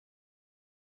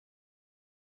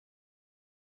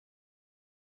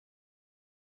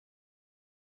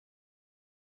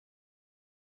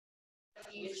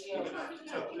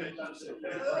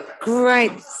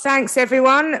Great, thanks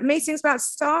everyone. Meeting's about to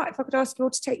start. If I could ask you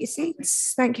all to take your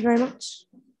seats. Thank you very much.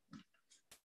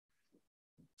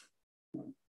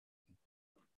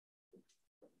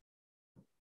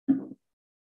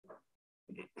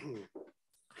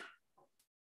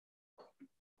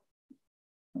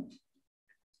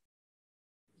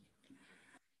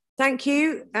 Thank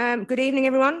you. Good evening,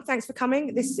 everyone. Thanks for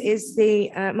coming. This is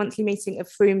the monthly meeting of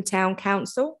Frome Town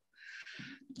Council.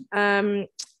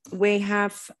 We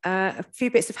have a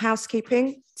few bits of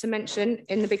housekeeping to mention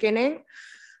in the beginning.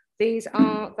 These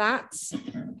are that.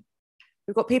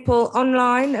 We've got people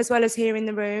online as well as here in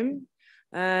the room.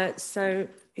 So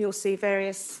you'll see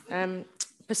various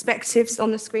perspectives on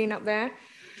the screen up there.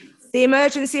 The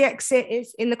emergency exit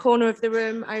is in the corner of the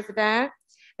room over there.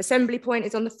 Assembly point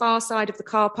is on the far side of the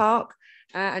car park,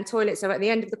 and toilets are at the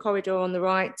end of the corridor on the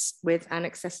right, with an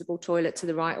accessible toilet to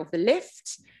the right of the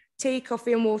lift. Tea,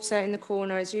 coffee and water in the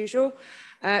corner as usual.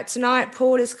 Tonight,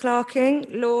 Paul is clerking.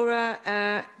 Laura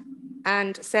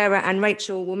and Sarah and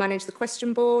Rachel will manage the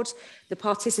question board, the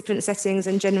participant settings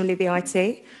and generally the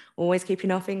IT. Always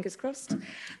keeping our fingers crossed.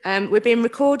 We're being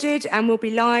recorded and we'll be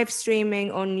live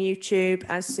streaming on YouTube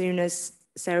as soon as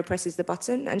Sarah presses the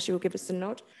button, and she will give us a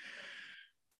nod.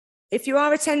 If you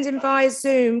are attending via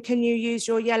Zoom, can you use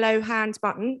your yellow hand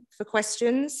button for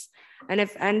questions, and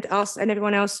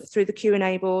everyone else through the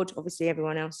Q&A board? Obviously,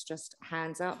 everyone else just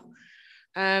hands up.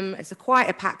 It's quite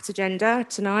a packed agenda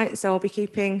tonight, so I'll be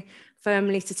keeping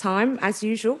firmly to time as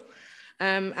usual.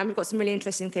 And we've got some really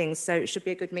interesting things, so it should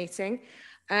be a good meeting.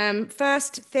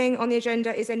 First thing on the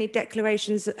agenda is any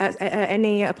declarations,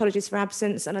 any apologies for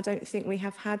absence, and I don't think we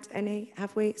have had any,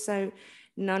 have we? So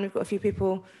none. We've got a few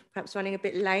people perhaps running a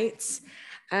bit late.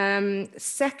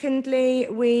 Secondly,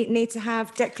 we need to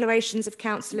have declarations of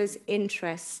councillors'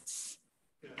 interests.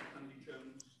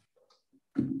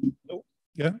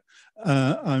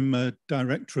 I'm a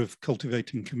director of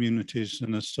Cultivating Communities,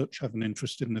 and as such have an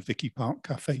interest in the Vicky Park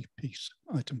Cafe piece,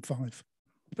 item 5.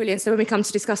 Brilliant. So when we come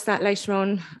to discuss that later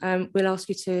on, we'll ask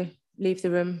you to leave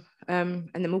the room, and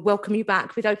then we'll welcome you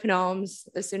back with open arms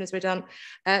as soon as we're done.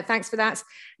 Thanks for that.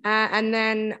 And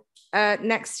then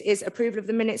next is approval of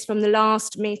the minutes from the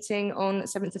last meeting on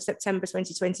 7th of September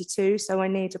 2022. So I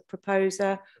need a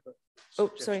proposer. Oh,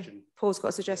 sorry, Paul's got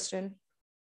a suggestion.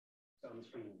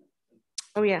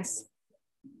 Oh, yes.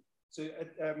 So,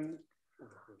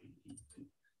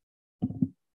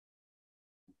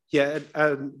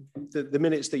 the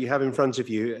minutes that you have in front of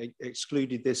you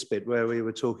excluded this bit where we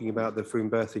were talking about the Frome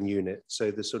birthing unit.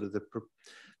 So the sort of the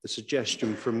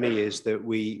suggestion from me is that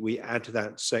we add to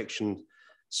that section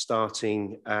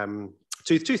starting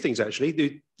two things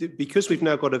actually. Because we've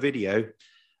now got a video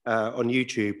on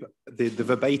YouTube, the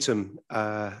verbatim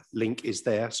link is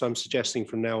there. So I'm suggesting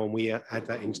from now on we add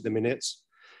that into the minutes.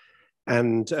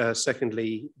 And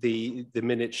secondly, the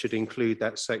minutes should include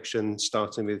that section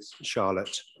starting with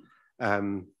Charlotte.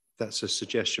 That's a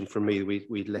suggestion from me.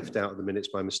 We left out the minutes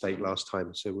by mistake last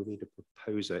time, so we'll need a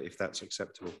proposer if that's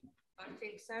acceptable. I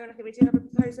think so, and I think we do have a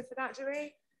proposer for that, do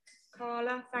we?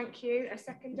 Carla, thank you. A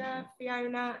seconder,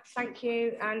 Fiona, thank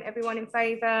you. And everyone in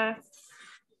favour,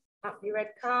 up your red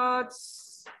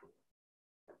cards.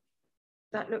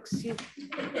 That looks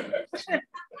unanimous.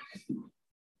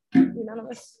 That's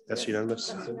unanimous. That's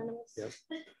unanimous. Yeah.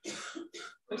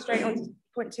 Go straight on to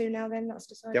point 2 now then, that's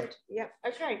decided. Yep.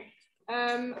 Okay.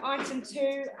 Item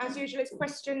 2, as usual, is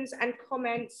questions and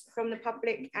comments from the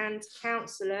public and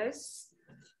councillors.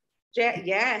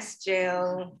 Yes,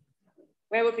 Jill.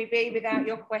 Where would we be without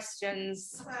your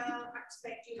questions? Well, I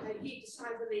expect you to keep the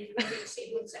cyber leave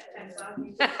in September.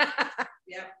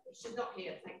 Yeah, she's not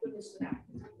here, thank goodness for that.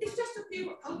 It's just a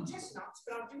few old chestnuts,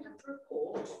 but I do have to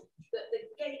report that the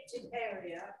gated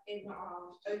area in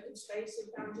our open space in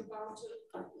Boundary Barton,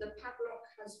 the padlock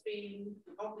has been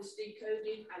obviously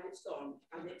coded and it's gone,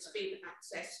 and it's been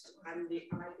accessed, and the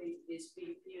ivy is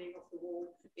being peeling off the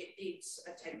wall. It needs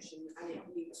attention, and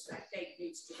that gate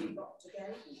needs to be locked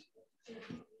again. You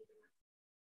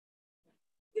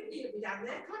can hear me down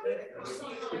there, can't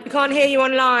you? We can't hear you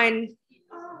online.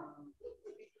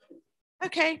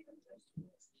 Okay.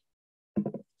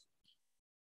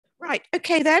 Right,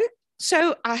 okay then.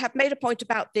 So I have made a point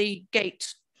about the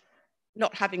gate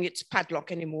not having its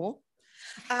padlock anymore.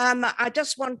 I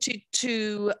just wanted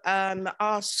to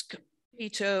ask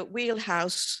Peter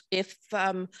Wheelhouse if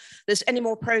there's any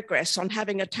more progress on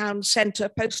having a town centre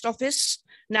post office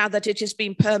now that it has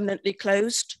been permanently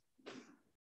closed.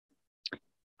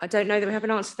 I don't know that we have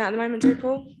an answer to that at the moment, do we,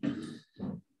 Paul?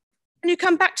 Can you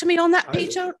come back to me on that,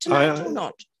 Peter, tonight or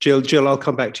not? Jill, I'll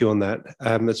come back to you on that.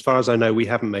 As far as I know, we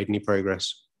haven't made any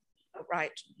progress. Oh,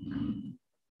 right.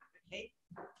 Okay.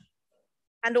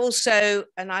 And also,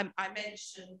 and I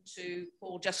mentioned to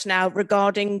Paul just now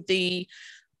regarding the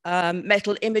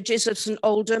metal images of St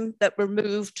Oldham that were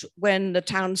removed when the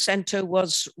town centre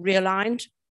was realigned.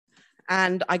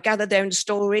 And I gather they're in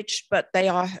storage, but they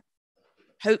are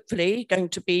hopefully going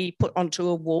to be put onto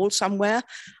a wall somewhere.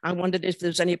 I wondered if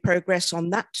there's any progress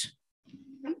on that.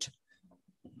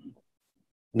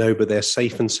 No, but they're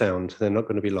safe and sound. They're not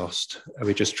going to be lost.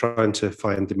 We're just trying to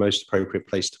find the most appropriate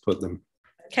place to put them.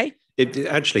 Okay.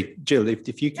 Actually, Jill,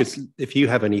 if you could, yes. If you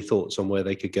have any thoughts on where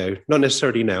they could go, not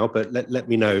necessarily now, but let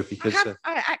me know, because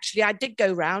I did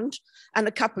go round, and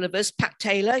a couple of us, Pat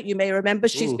Taylor, you may remember,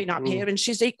 she's been up here and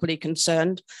she's equally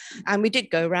concerned, and we did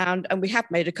go round and we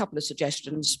have made a couple of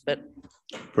suggestions, but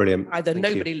brilliant. Either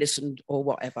nobody listened or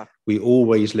whatever. We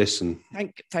always listen.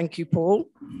 Thank you, Paul.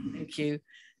 Thank you.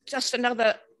 Just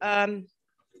another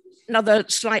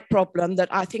slight problem that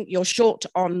I think you're short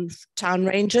on town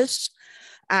rangers.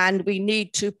 And we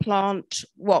need to plant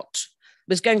what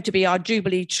was going to be our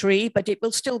Jubilee tree, but it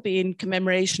will still be in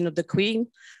commemoration of the Queen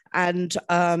and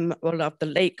of the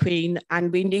late Queen.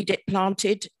 And we need it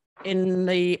planted in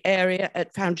the area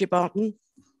at Foundry Barton.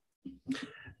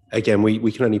 Again,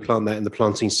 we can only plant that in the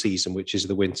planting season, which is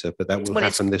the winter, but that will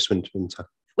happen this winter.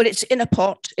 Well, it's in a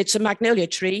pot. It's a magnolia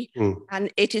tree,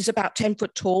 and it is about 10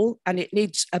 foot tall, and it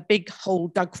needs a big hole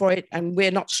dug for it, and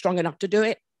we're not strong enough to do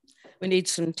it. We need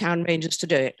some town rangers to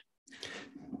do it.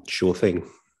 Sure thing.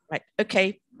 Right.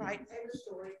 Okay. Right.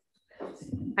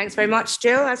 Thanks very much,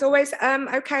 Jill, as always.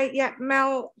 Okay. Yeah.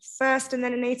 Mel first, and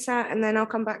then Anita, and then I'll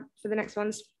come back for the next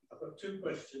ones. I've got two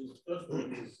questions. First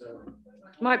one is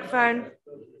microphone.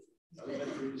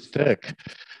 Stick.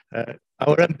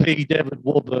 Our MP David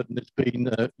Warburton has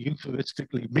been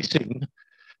euphemistically missing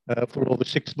for over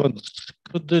 6 months.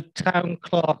 Could the town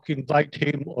clerk invite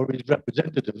him or his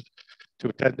representative to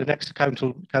attend the next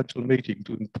council meeting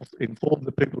to inform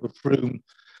the people of Frome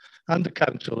and the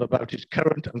council about his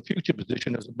current and future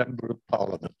position as a member of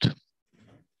Parliament?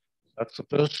 That's the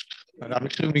first, and I'm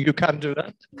assuming you can do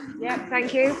that. Yeah,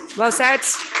 thank you. Well said.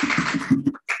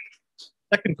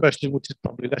 Second question, which is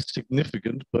probably less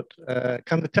significant, but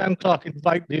can the town clerk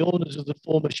invite the owners of the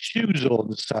former shoe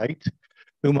zone site,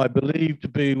 whom I believe to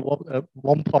be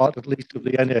one part at least of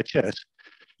the NHS,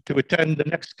 to attend the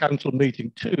next council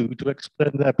meeting too, to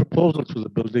explain their proposal for the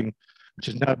building, which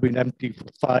has now been empty for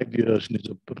 5 years and is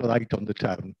a blight on the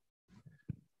town?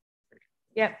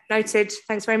 Yeah, noted.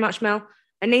 Thanks very much, Mel.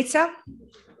 Anita?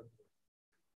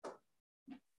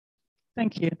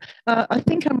 Thank you. I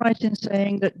think I'm right in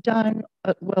saying that down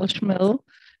at Welsh Mill,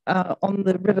 on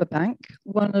the riverbank,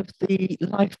 one of the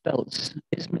life belts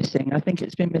is missing. I think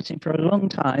it's been missing for a long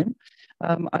time.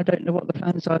 I don't know what the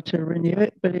plans are to renew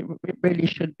it, but it really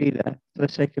should be there for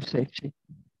the sake of safety.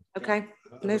 Okay.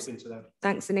 No,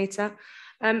 thanks, Anita.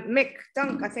 Mick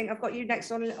Dunk, I think I've got you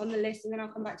next on the list, and then I'll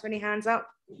come back to any hands up.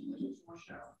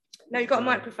 No, you've got a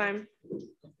microphone.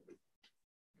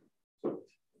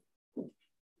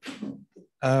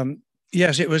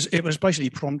 Yes, it was basically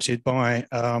prompted by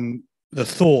the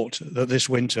thought that this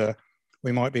winter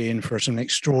we might be in for some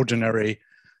extraordinary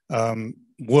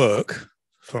work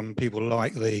from people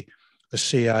like the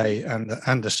CA and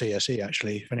the CSE.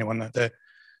 Actually, if anyone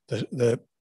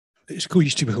it's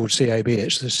used to be called CAB,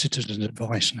 it's the Citizens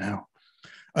Advice now,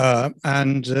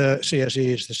 and CSE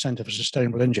is the Centre for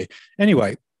Sustainable Energy.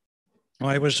 Anyway,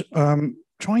 I was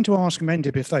trying to ask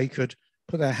Mendip if they could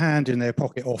put their hand in their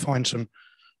pocket or find some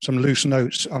loose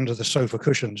notes under the sofa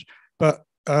cushions, but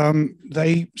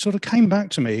they sort of came back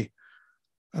to me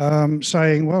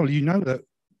saying, well, you know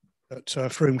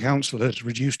that Frome Council has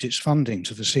reduced its funding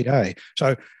to the CA.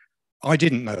 So I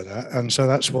didn't know that, and so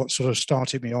that's what sort of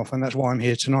started me off, and that's why I'm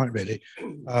here tonight, really,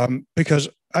 because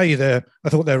I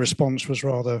thought their response was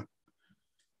rather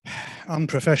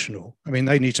unprofessional. I mean,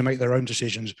 they need to make their own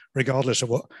decisions regardless of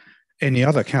what any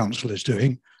other council is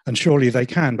doing, and surely they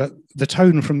can, but the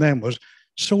tone from them was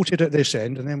sorted at this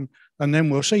end and then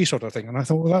we'll see, sort of thing. And I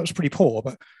thought, well, that was pretty poor,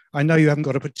 but I know you haven't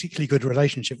got a particularly good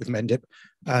relationship with Mendip,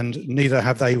 and neither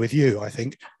have they with you, I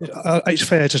think. It's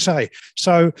fair to say.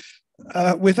 So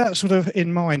with that sort of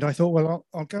in mind, I thought, well,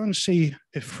 I'll go and see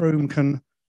if Frome can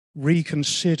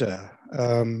reconsider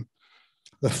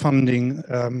the funding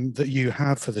that you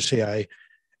have for the CA.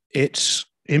 It's,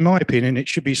 in my opinion, it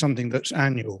should be something that's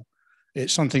annual.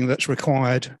 It's something that's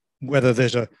required, whether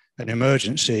there's an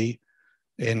emergency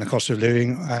in the cost of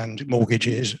living and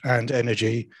mortgages and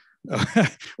energy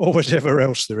or whatever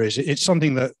else there is. It's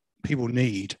something that people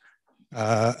need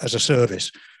as a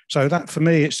service. So that, for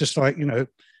me, it's just like, you know,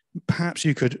 perhaps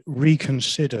you could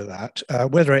reconsider that.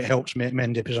 Whether it helps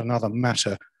Mendip is another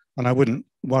matter, and I wouldn't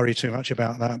worry too much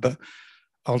about that. But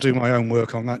I'll do my own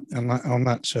work on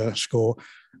that score.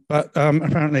 But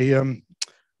apparently,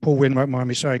 Paul Wynne won't mind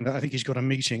me saying that I think he's got a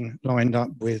meeting lined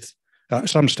up with at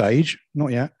some stage,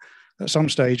 not yet, at some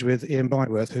stage with Ian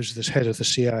Byworth, who's the head of the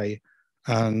CA,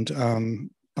 and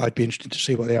I'd be interested to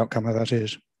see what the outcome of that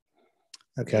is.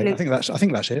 Okay, I think that's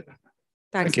it.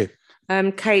 Thanks. Thank you.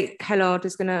 Kate Hellard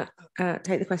is going to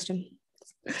take the question.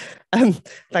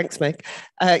 Thanks, Meg.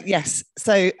 Yes,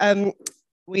 so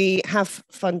we have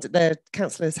funded, the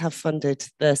councillors have funded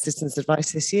the Citizens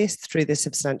Advice this year through the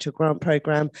substantial grant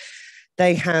programme.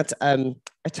 They had a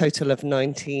total of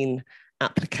 19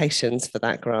 applications for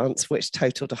that grant, which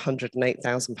totalled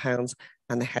 £108,000,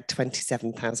 and they had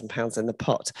 £27,000 in the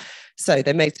pot. So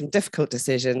they made some difficult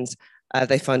decisions.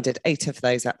 They funded 8 of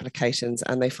those applications,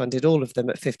 and they funded all of them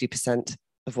at 50%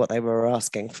 of what they were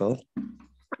asking for.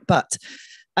 But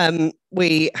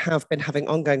we have been having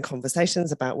ongoing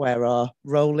conversations about where our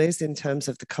role is in terms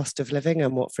of the cost of living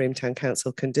and what Frome Town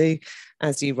Council can do.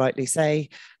 As you rightly say,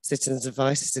 Citizens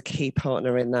Advice is a key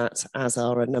partner in that, as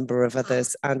are a number of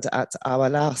others. And at our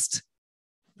last,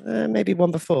 maybe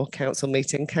one before council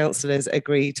meeting, councillors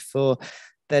agreed for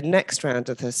the next round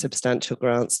of the substantial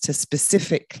grants to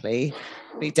specifically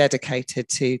be dedicated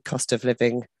to cost of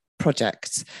living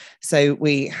projects. So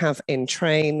we have in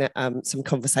train some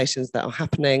conversations that are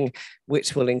happening,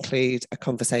 which will include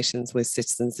conversations with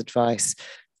Citizens Advice,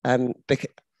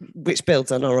 which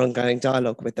builds on our ongoing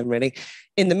dialogue with them, really.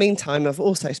 In the meantime, I've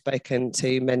also spoken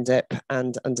to Mendip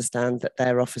and understand that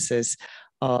their officers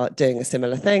are doing a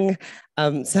similar thing.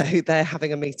 So they're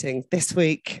having a meeting this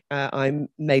week. I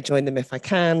may join them if I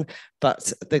can,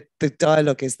 but the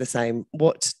dialogue is the same.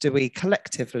 What do we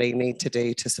collectively need to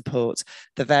do to support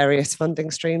the various funding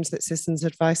streams that Citizens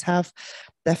Advice have?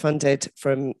 They're funded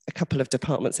from a couple of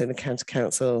departments in the County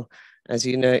Council, as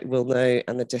you will know,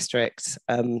 and the district,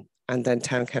 and then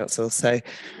Town Council. So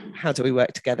how do we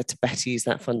work together to better use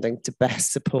that funding to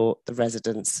best support the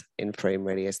residents in Frome,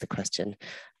 really is the question.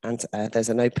 And there's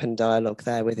an open dialogue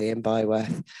there with Ian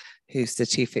Byworth, who's the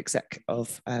Chief Exec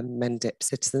of Mendip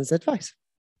Citizens Advice.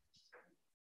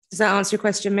 Does that answer your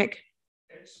question, Mick?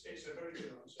 It's a very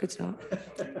good answer. Good start.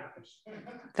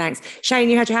 Thanks. Shane,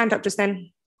 you had your hand up just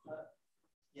then.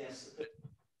 Yes.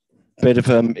 Bit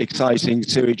of exciting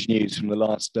sewage news from the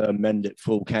last Mendip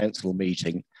full council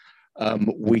meeting.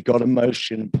 We got a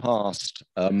motion passed.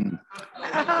 Sorry,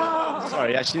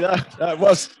 actually, that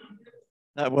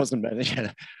wasn't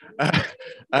Mendip.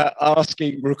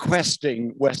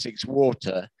 Requesting Wessex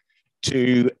Water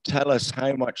to tell us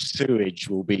how much sewage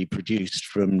will be produced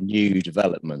from new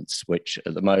developments, which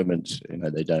at the moment,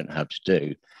 they don't have to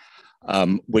do.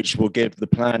 Which will give the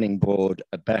planning board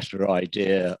a better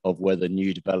idea of whether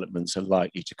new developments are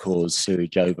likely to cause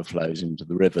sewage overflows into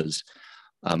the rivers.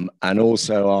 And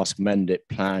also ask Mendip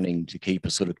Planning to keep a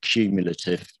sort of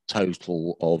cumulative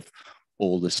total of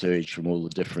all the sewage from all the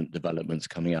different developments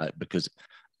coming out, because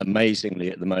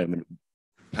amazingly at the moment,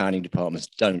 planning departments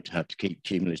don't have to keep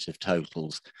cumulative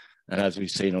totals. And as we've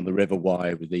seen on the River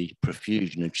Wye with the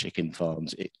profusion of chicken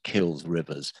farms, it kills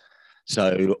rivers.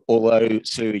 So although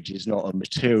sewage is not a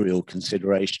material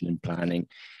consideration in planning,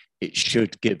 it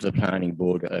should give the planning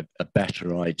board a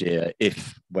better idea,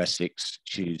 if Wessex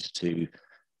choose to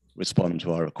respond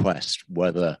to our request,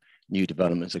 whether new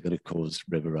developments are going to cause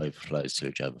river overflows,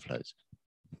 sewage overflows.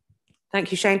 Thank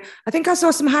you, Shane. I think I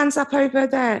saw some hands up over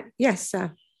there. Yes,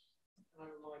 sir.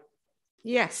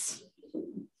 Yes.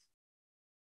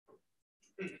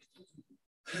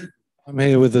 I'm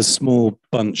here with a small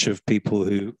bunch of people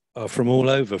who are from all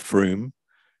over Frome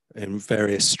in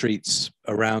various streets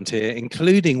around here,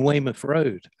 including Weymouth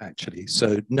Road, actually.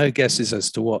 So no guesses as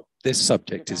to what this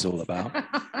subject is all about.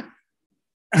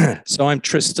 So I'm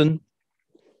Tristan,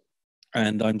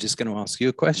 and I'm just going to ask you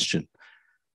a question.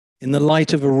 In the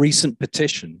light of a recent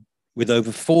petition with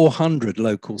over 400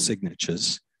 local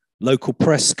signatures, local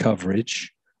press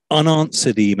coverage,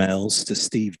 unanswered emails to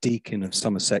Steve Deakin of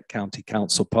Somerset County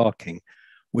Council Parking,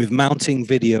 with mounting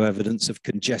video evidence of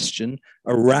congestion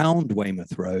around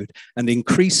Weymouth Road and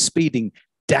increased speeding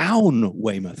down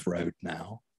Weymouth Road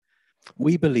now,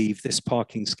 we believe this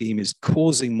parking scheme is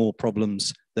causing more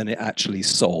problems than it actually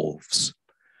solves.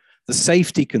 The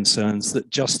safety concerns that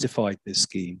justified this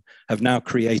scheme have now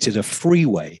created a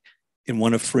freeway in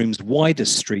one of Frome's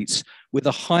widest streets with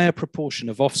a higher proportion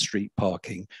of off-street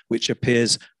parking, which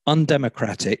appears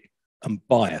undemocratic and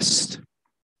biased.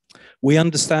 We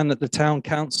understand that the Town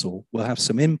Council will have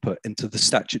some input into the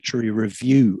statutory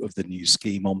review of the new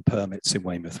scheme on permits in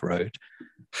Weymouth Road.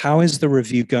 How is the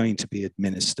review going to be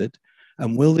administered?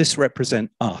 And will this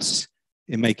represent us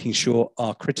in making sure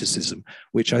our criticism,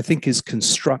 which I think is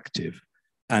constructive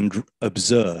and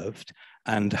observed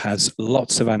and has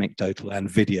lots of anecdotal and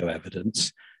video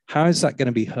evidence, how is that going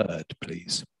to be heard,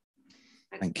 please?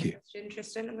 Thank you.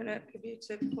 Interesting. I'm going to give you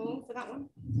to Paul for that one.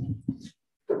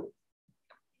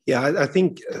 Yeah, I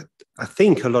think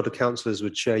a lot of councillors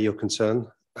would share your concern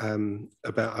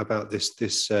about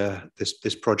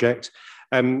this project.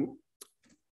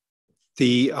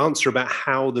 The answer about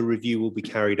how the review will be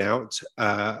carried out,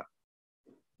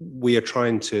 we are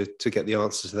trying to get the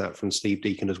answers to that from Steve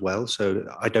Deacon as well. So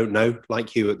I don't know,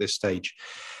 like you, at this stage.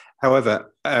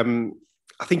 However,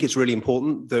 I think it's really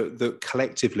important that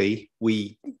collectively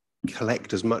we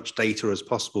collect as much data as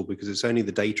possible, because it's only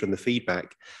the data and the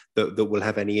feedback that will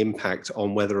have any impact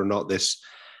on whether or not this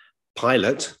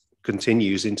pilot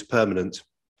continues into permanent.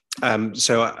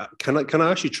 So can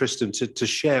I ask you, Tristan, to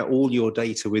share all your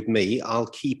data with me? I'll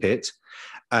keep it,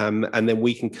 and then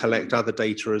we can collect other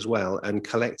data as well, and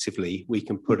collectively we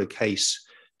can put a case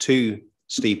to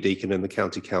Steve Deacon and the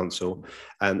County Council,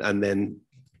 and then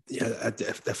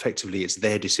effectively it's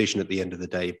their decision at the end of the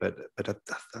day. But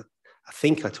I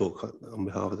think I talk on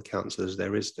behalf of the councillors.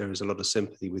 There is a lot of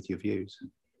sympathy with your views.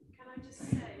 Can I just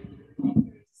say,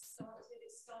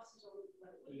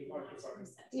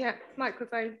 yeah,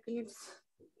 microphone. Can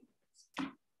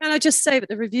I just say that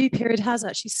the review period has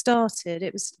actually started.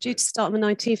 It was due to start on the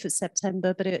 19th of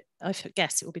September, but I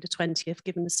guess it will be the 20th,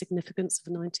 given the significance of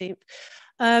the 19th.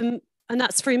 And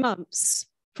that's 3 months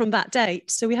from that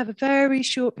date. So we have a very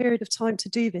short period of time to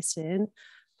do this in.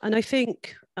 And I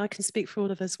think I can speak for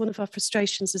all of us. One of our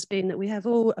frustrations has been that we have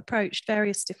all approached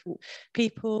various different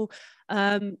people,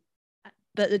 but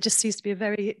there just seems to be a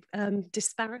very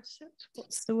disparate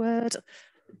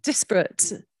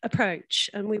approach.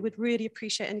 And we would really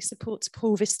appreciate any support to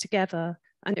pull this together.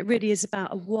 And it really is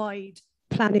about a wide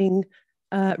planning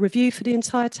review for the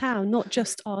entire town, not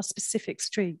just our specific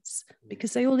streets,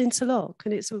 because they all interlock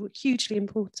and it's all hugely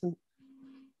important.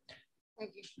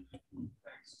 Thank you.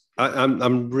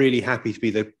 I'm really happy to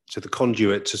be the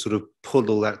conduit to sort of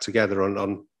pull all that together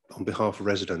on behalf of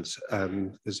residents.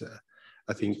 Because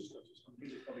I think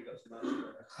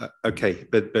okay,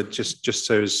 but just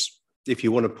so as if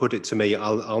you want to put it to me,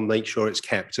 I'll make sure it's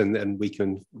kept, and we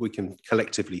can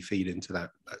collectively feed into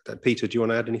that. Peter, do you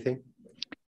want to add anything?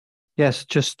 Yes,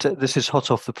 just this is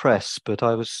hot off the press, but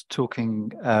I was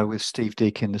talking with Steve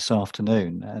Deacon this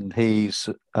afternoon, and he's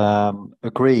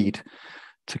agreed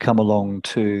to come along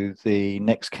to the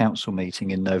next council meeting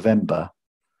in November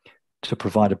to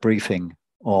provide a briefing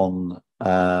on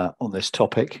this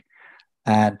topic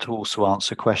and to also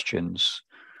answer questions.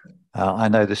 I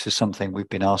know this is something we've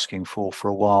been asking for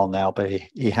a while now, but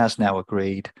he has now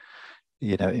agreed,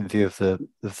 in view of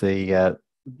the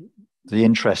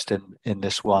interest in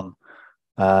this one.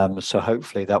 So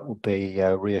hopefully that will be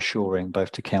reassuring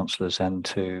both to councillors and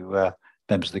to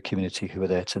members of the community who are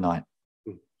there tonight.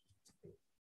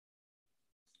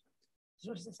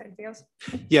 Anything else?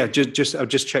 Yeah, I'll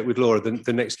just check with Laura.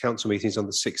 The next council meeting is on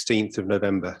the 16th of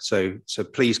November. So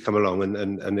please come along,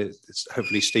 and it's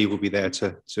hopefully Steve will be there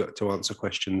to answer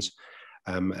questions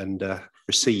and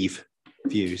receive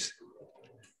views.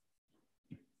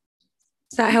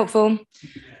 Is that helpful?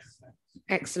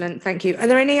 Excellent, thank you. Are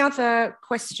there any other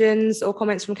questions or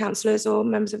comments from councillors or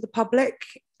members of the public?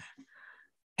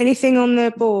 Anything on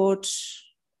the board,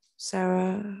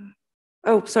 Sarah?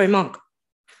 Oh, sorry, Mark.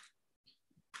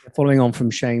 Following on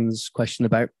from Shane's question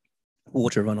about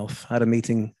water runoff, I had a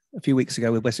meeting a few weeks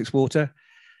ago with Wessex Water.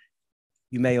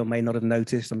 You may or may not have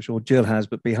noticed, I'm sure Jill has,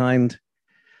 but behind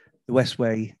the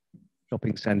Westway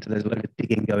shopping centre, there's a lot of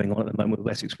digging going on at the moment with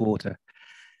Wessex Water.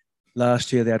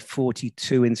 Last year, they had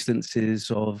 42 instances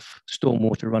of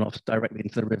stormwater runoff directly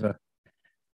into the river.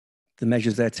 The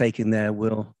measures they're taking there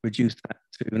will reduce that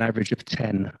to an average of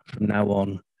 10 from now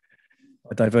on.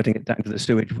 By diverting it down to the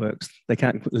sewage works. They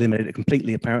can't eliminate it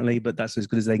completely, apparently, but that's as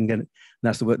good as they can get it. And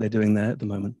that's the work they're doing there at the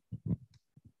moment.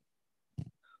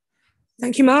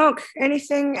 Thank you, Mark.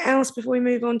 Anything else before we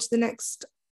move on to the next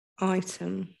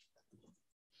item?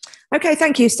 Okay,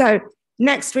 thank you. So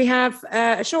next we have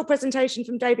a short presentation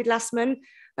from David Lassman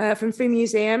from Frome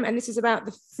Museum, and this is about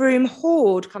the Frome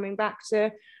Hoard coming back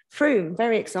to Frome.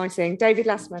 Very exciting. David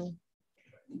Lassman.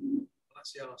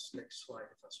 That's the next slide,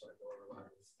 if that's right, Laura.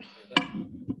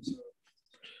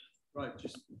 Right,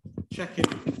 just checking.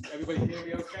 Everybody hear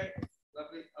me okay?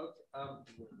 Lovely.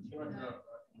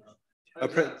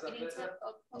 Okay.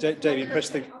 David, press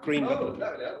the green button.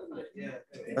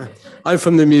 I'm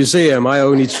from the museum. I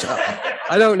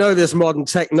don't know this modern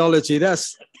technology.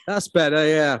 That's better.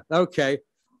 Yeah. Okay.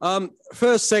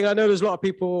 First thing, I know there's a lot of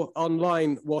people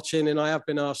online watching, and I have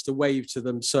been asked to wave to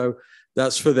them, so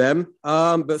that's for them.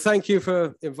 But thank you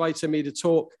for inviting me to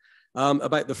talk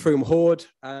about the Frome Hoard.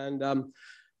 And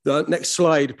the next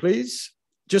slide, please.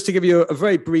 Just to give you a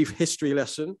very brief history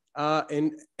lesson,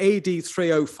 in AD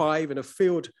 305, in a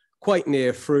field quite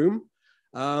near Frome,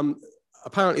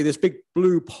 apparently this big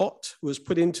blue pot was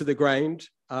put into the ground.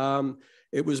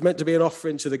 It was meant to be an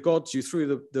offering to the gods. You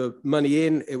threw the money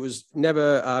in. It was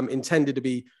never intended to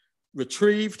be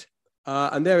retrieved.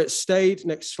 And there it stayed.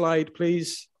 Next slide,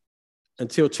 please.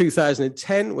 Until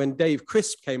 2010, when Dave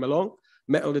Crisp came along,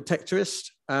 metal detectorist,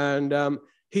 and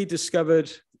he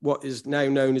discovered what is now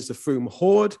known as the Frome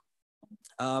Hoard.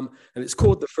 And it's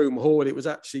called the Frome Hoard. It was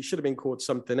actually, should have been called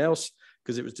something else,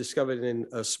 because it was discovered in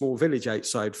a small village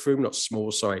outside Frome, not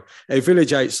small, sorry, a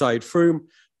village outside Frome.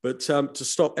 But to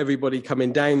stop everybody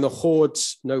coming down, the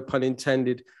hoards, no pun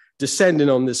intended, descending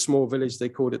on this small village, they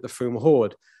called it the Frome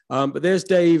Hoard. But there's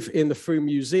Dave in the Frome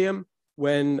Museum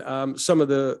when some of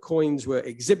the coins were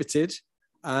exhibited.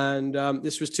 And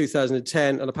this was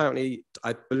 2010. And apparently,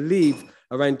 I believe,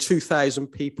 around 2,000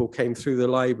 people came through the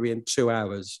library in 2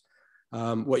 hours.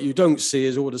 What you don't see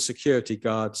is all the security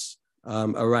guards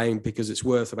around, because it's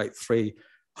worth about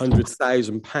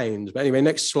 £300,000. But anyway,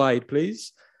 next slide,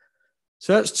 please.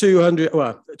 So that's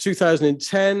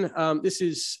 2010. This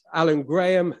is Alan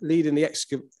Graham leading the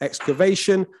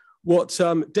excavation. What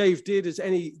Dave did, as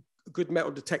any good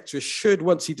metal detectorist should,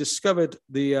 once he discovered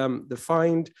the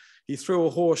find, he threw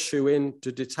a horseshoe in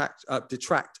to detract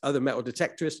other metal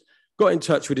detectorists, got in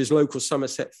touch with his local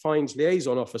Somerset Finds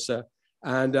liaison officer,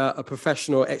 and a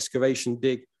professional excavation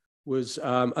dig was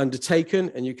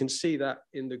undertaken. And you can see that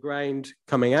in the ground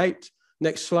coming out.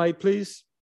 Next slide, please.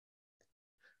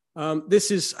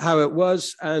 This is how it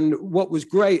was. And what was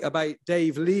great about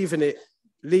Dave leaving it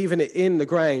in the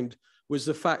ground was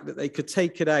the fact that they could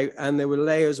take it out, and there were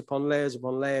layers upon layers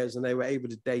upon layers, and they were able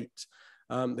to date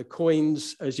the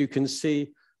coins, as you can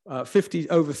see,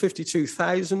 over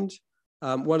 52,000.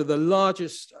 One of the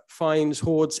largest finds,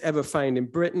 hoards ever found in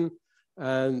Britain.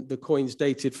 And the coins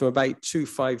dated from about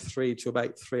 253 to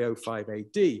about 305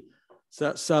 AD. So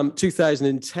that's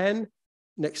 2010.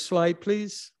 Next slide,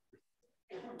 please.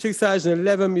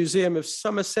 2011, Museum of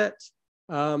Somerset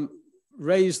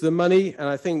raised the money, and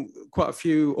I think quite a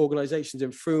few organizations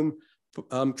in Frome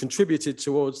contributed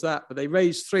towards that, but they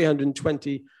raised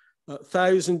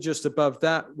 320,000, just above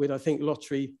that, with, I think,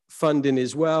 lottery funding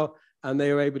as well, and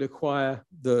they were able to acquire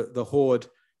the hoard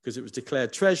because it was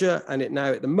declared treasure, and it now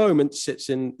at the moment sits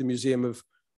in the Museum of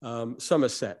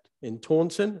Somerset in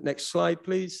Taunton. Next slide,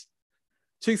 please.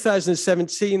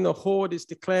 2017, the hoard is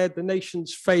declared the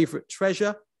nation's favorite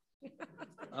treasure.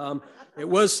 It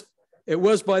was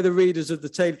by the readers of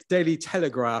the Daily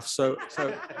Telegraph, so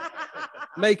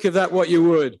make of that what you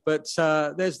would. But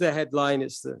there's the headline.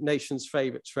 It's the nation's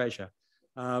favorite treasure.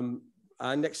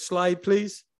 Next slide,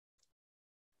 please.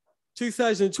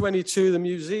 2022, the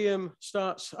museum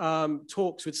starts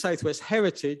talks with Southwest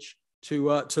Heritage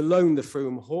to loan the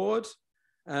Frome Hoard.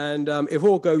 And if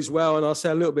all goes well, and I'll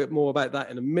say a little bit more about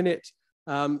that in a minute.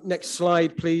 Next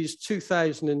slide, please.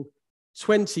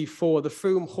 2024, the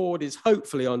Frome Hoard is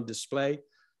hopefully on display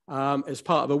as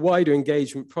part of a wider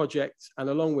engagement project. And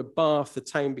along with Bath, the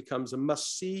town becomes a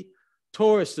must-see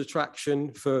tourist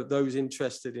attraction for those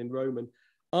interested in Roman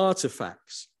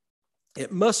artifacts.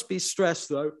 It must be stressed,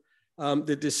 though,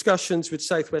 the discussions with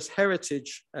Southwest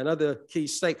Heritage and other key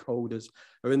stakeholders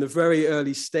are in the very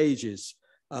early stages.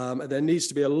 And there needs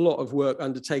to be a lot of work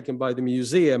undertaken by the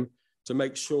museum to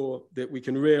make sure that we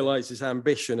can realize this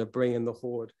ambition of bringing the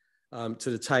hoard to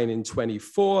the town in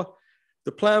 24.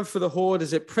 The plan for the hoard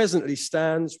as it presently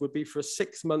stands would be for a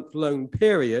 6-month loan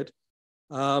period,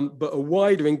 but a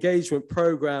wider engagement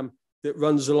program that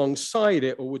runs alongside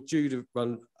it, or would due to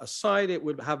run aside it,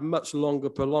 would have much longer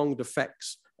prolonged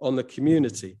effects on the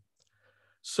community.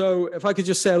 So if I could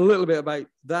just say a little bit about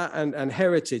that and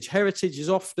heritage. Heritage is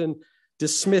often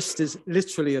dismissed as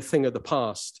literally a thing of the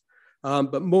past,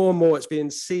 but more and more it's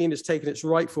being seen as taking its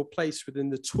rightful place within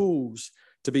the tools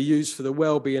to be used for the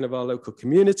well-being of our local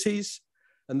communities.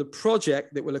 And the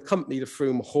project that will accompany the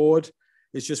Frome Hoard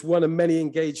is just one of many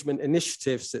engagement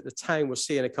initiatives that the town will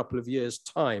see in a couple of years'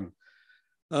 time.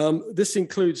 This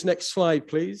includes, next slide,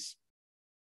 please.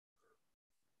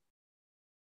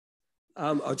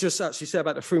 I'll just actually say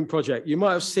about the Frome project. You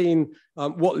might have seen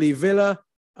Whatley Villa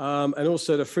and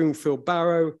also the Fromefield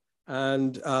Barrow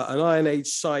and an Iron Age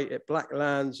site at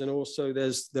Blacklands, and also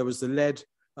there was the Lead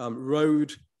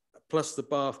Road plus the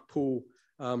Bath Pool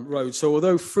Road. So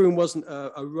although Frome wasn't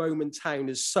a Roman town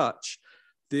as such,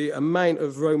 the amount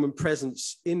of Roman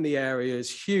presence in the area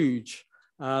is huge.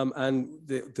 And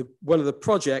one of the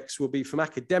projects will be from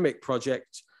academic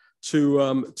project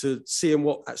to seeing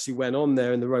what actually went on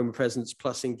there in the Roman presence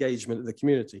plus engagement of the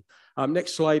community.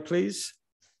 Next slide, please.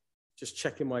 Just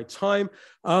checking my time.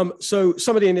 So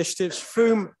some of the initiatives,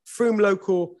 Frome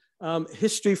Local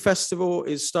History Festival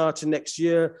is starting next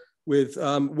year with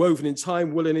Woven in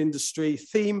Time, Woolen Industry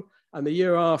theme. And the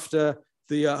year after,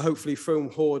 hopefully Frome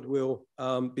Hoard will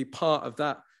be part of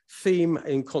that theme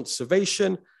in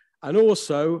conservation. And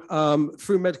also,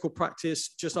 Frome Medical Practice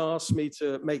just asked me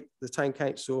to make the Town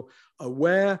Council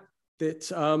aware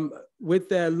that with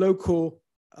their local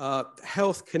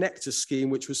health connector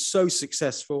scheme, which was so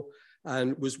successful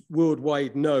and was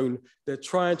worldwide known, they're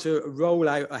trying to roll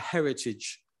out a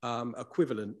heritage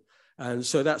equivalent. And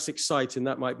so that's exciting.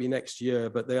 That might be next year,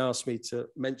 but they asked me to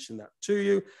mention that to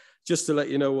you, just to let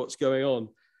you know what's going on.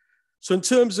 So in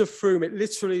terms of Frome, it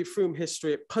literally, Frome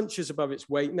history, it punches above its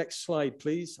weight. Next slide,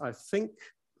 please, I think.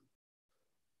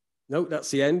 No,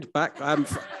 that's the end, back.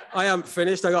 I haven't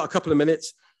finished, I got a couple of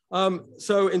minutes.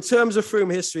 So in terms of Frome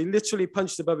history, literally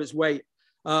punched above its weight.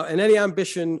 And any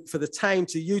ambition for the town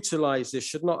to utilize this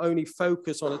should not only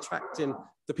focus on attracting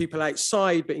the people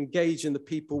outside, but engage in the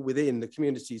people within, the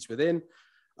communities within.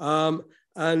 And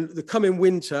the coming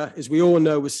winter, as we all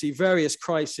know, we'll see various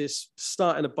crises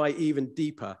starting to bite even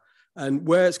deeper. And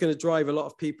where it's going to drive a lot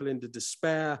of people into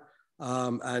despair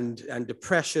and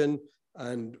depression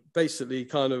and basically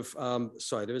kind of,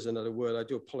 sorry, there is another word, I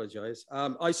do apologize,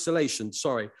 isolation,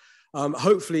 sorry.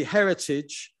 Hopefully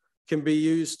heritage can be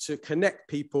used to connect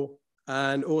people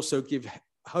and also give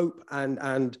hope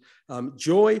and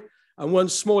joy. And one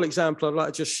small example I'd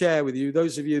like to just share with you,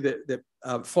 those of you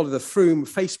that follow the Frome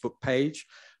Facebook page,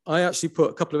 I actually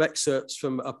put a couple of excerpts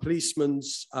from a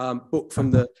policeman's book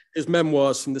from his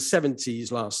memoirs from the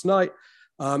 70s last night.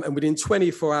 And within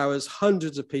 24 hours,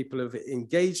 hundreds of people have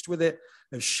engaged with it,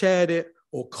 have shared it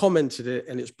or commented it,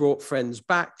 and it's brought friends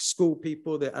back, school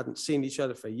people that hadn't seen each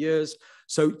other for years.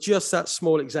 So just that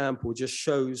small example just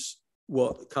shows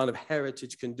what kind of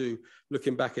heritage can do,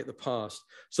 looking back at the past.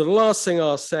 So the last thing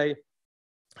I'll say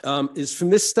is from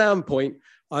this standpoint,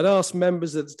 I'd ask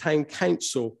members of the town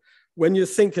council, when you're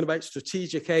thinking about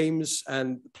strategic aims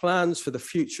and plans for the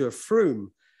future of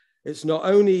Frome, it's not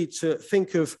only to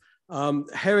think of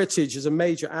heritage as a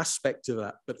major aspect of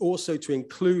that, but also to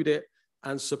include it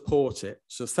and support it.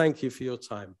 So thank you for your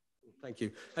time. Thank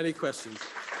you. Any questions?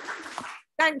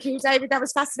 Thank you, David. That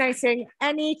was fascinating.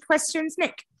 Any questions,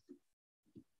 Nick?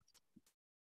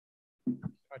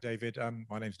 Hi, David.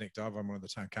 My name's Nick Dove. I'm one of the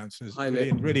town councillors. Hi,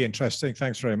 really, Nick. really interesting.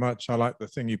 Thanks very much. I like the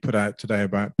thing you put out today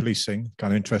about policing.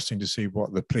 Kind of interesting to see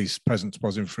what the police presence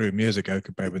was in Frome years ago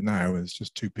compared with now. It's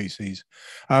just 2 PCs.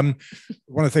 One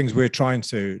of the things we're trying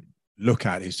to look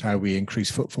at is how we increase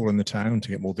footfall in the town to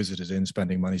get more visitors in,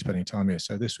 spending money, spending time here.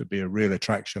 So this would be a real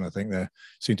attraction. I think there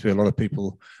seem to be a lot of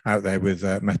people out there with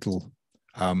metal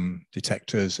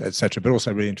detectors, etc., but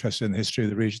also really interested in the history of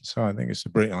the region. So I think it's a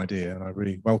brilliant idea and I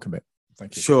really welcome it.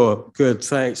 Thank you. Sure, good,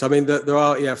 thanks. I mean, there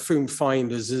are, yeah, Frome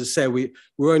finders, as I say,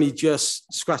 we're only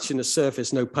just scratching the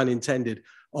surface, no pun intended,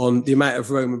 on the amount of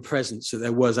Roman presence that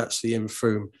there was actually in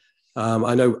Frome.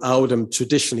 I know Oldham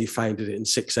traditionally founded it in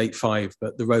 685,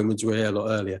 but the Romans were here a lot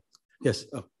earlier. Yes.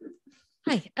 Oh.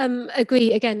 Hi,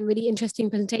 agree, again, really interesting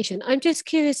presentation. I'm just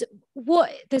curious,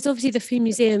 there's obviously the Frome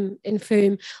Museum in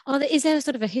Frome. Is there a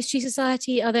sort of a history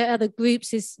society? Are there other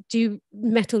groups? Do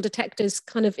metal detectors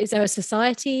kind of, is there a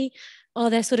society? Are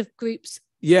there sort of groups?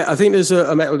 Yeah, I think there's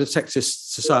a metal detector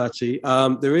society.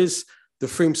 There is the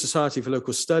Frome Society for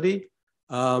Local Study.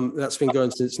 That's been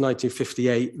going since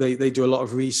 1958. They do a lot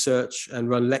of research and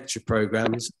run lecture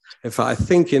programs. In fact, I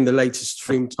think in the latest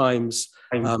Frome Times,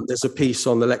 there's a piece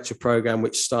on the lecture program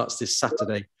which starts this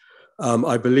Saturday,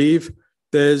 I believe.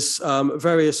 There's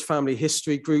various family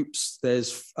history groups.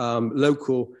 There's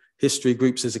local history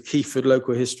groups. There's a Keyford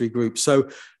local history group. So,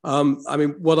 I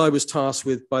mean, what I was tasked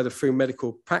with by the Frome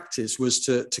Medical Practice was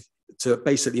to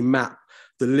basically map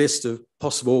the list of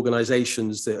possible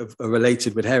organizations that are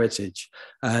related with heritage.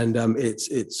 And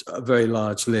it's a very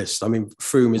large list. I mean,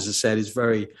 Frome, as I said, is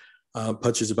very,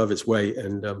 punches above its weight,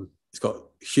 and it's got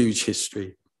huge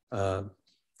history,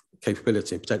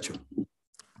 capability and potential.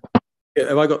 Yeah,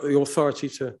 have I got the authority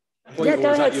to point? Yeah,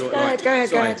 go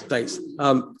ahead. Thanks.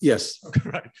 Yes.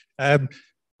 Right.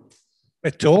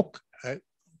 Talk.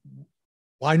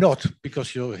 Why not?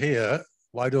 Because you're here,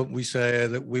 why don't we say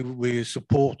that we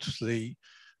support the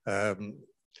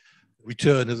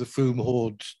return of the Frome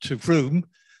Hoard to Frome,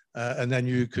 and then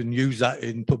you can use that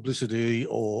in publicity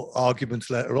or arguments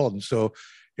later on. So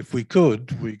if we could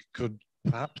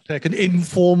perhaps take an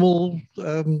informal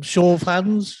show of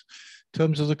hands in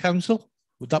terms of the council?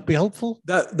 Would that be helpful?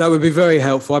 That would be very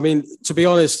helpful. I mean, to be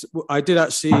honest, I did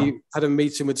actually had a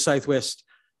meeting with Southwest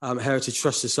Heritage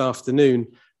Trust this afternoon,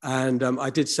 and I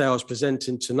did say I was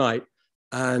presenting tonight,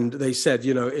 and they said,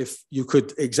 you know, if you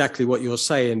could exactly what you're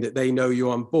saying, that they know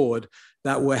you're on board,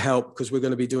 that will help, because we're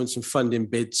going to be doing some funding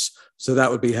bids. So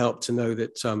that would be help to know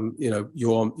that, you know,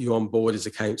 you're on board as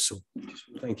a council.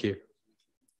 Thank you.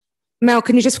 Mel,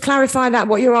 can you just clarify that,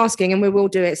 what you're asking, and we will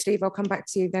do it. Steve, I'll come back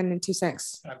to you then in 2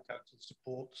 secs. Council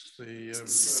supports the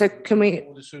so can we,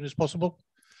 as soon as possible.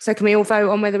 So can we all vote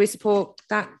on whether we support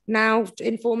that now,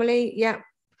 informally? Yeah.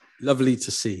 Lovely to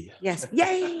see. Yes.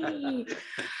 Yay.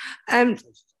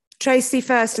 Tracy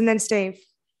first and then Steve.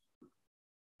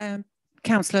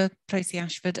 Councillor Tracy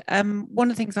Ashford. One of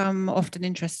the things I'm often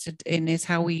interested in is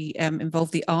how we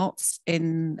involve the arts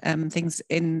in things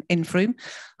in Frome.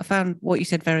 I found what you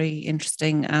said very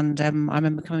interesting, and I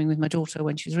remember coming with my daughter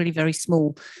when she was really very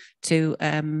small to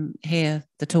hear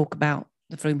the talk about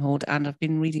the Frome Horde, and I've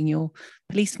been reading your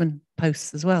policeman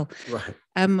posts as well.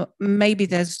 Right. Maybe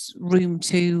there's room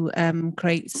to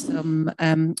create some,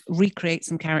 recreate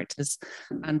some characters,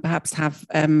 and perhaps have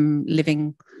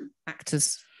living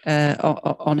actors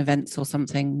on events or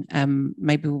something.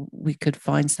 Maybe we could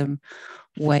find some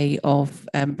way of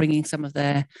bringing some of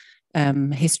their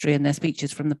history and their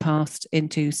speeches from the past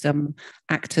into some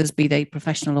actors, be they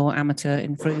professional or amateur,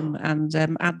 in Frome, and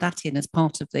add that in as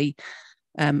part of the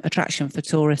attraction for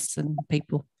tourists and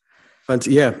people.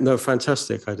 Yeah, no,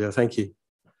 fantastic idea. Thank you.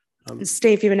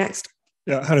 Steve, you were next.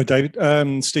 Yeah, hello, David.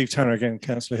 Steve Tanner again,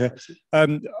 councillor here.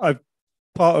 I've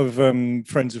part of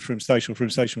Friends of Frome Station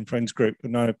Friends group,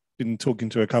 and I've been talking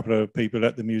to a couple of people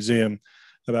at the museum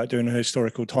about doing a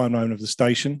historical timeline of the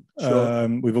station. Sure.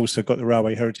 We've also got the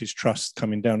Railway Heritage Trust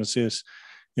coming down to see us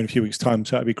in a few weeks' time,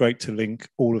 so it'd be great to link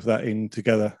all of that in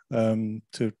together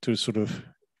to sort of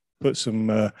put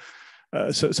some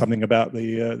something about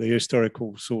the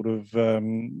historical sort of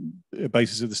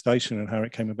basis of the station and how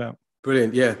it came about.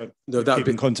 Brilliant. Yeah, no, that keep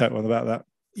in contact with about that.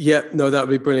 Yeah, no, that would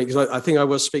be brilliant, because I think I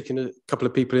was speaking to a couple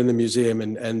of people in the museum,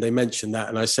 and they mentioned that,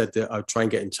 and I said that I'd try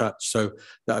and get in touch. So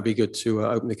that would be good to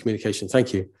open the communication.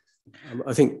 Thank you.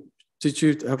 I think, did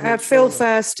you have Phil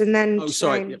first and then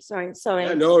sorry. Shane. Sorry.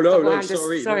 Yeah, no,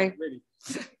 sorry. No, really.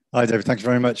 Hi, David. Thank you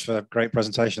very much for a great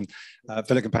presentation.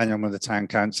 Philip Companion, one of the town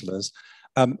councillors.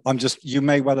 You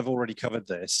may well have already covered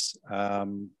this,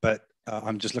 but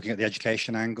I'm just looking at the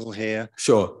education angle here.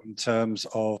 Sure. In terms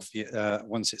of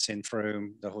once it's in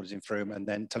Frome, the Horde is in Frome, and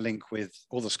then to link with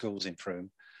all the schools in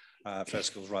Frome, first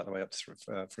schools right the way up through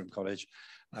Frome College,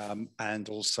 and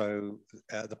also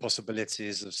the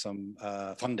possibilities of some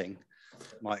funding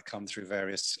might come through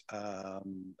various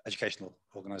educational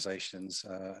organisations,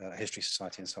 History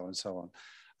Society, and so on and so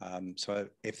on. So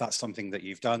if that's something that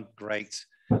you've done, great.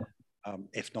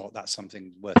 If not, that's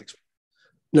something worth exploring.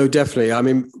 No, definitely. I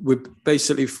mean,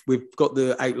 we've got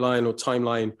the outline or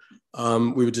timeline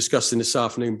we were discussing this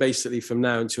afternoon. Basically, from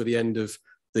now until the end of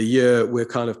the year, we're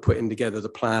kind of putting together the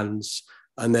plans.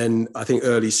 And then I think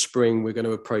early spring, we're going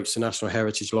to approach the National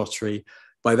Heritage Lottery.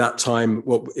 By that time,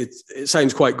 it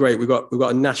sounds quite great. We've got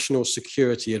a national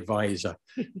security advisor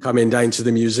coming down to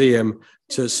the museum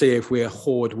to see if we're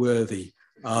Horde worthy.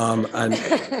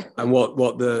 And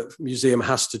what the museum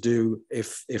has to do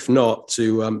if not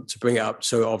to bring it up,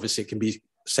 so obviously it can be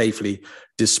safely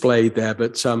displayed there.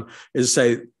 But as I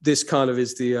say, this kind of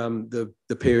is the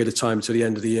period of time to the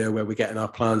end of the year where we're getting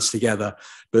our plans together.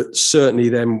 But certainly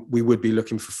then we would be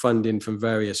looking for funding from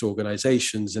various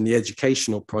organisations, and the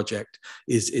educational project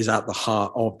is at the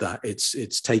heart of that.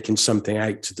 It's taking something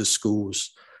out to the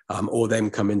schools or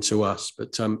them coming to us.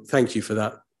 But thank you for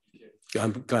that.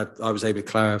 I'm glad I was able to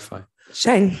clarify.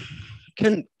 Shane,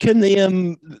 can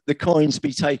the coins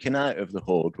be taken out of the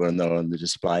Horde when they're on the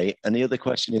display? And the other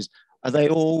question is, are they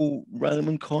all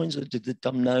Roman coins, or did the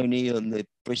Dumnoni and the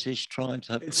British tribes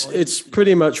have coins? It's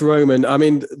pretty much Roman. I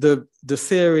mean, the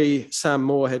theory Sam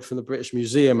Moorhead from the British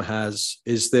Museum has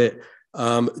is that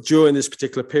during this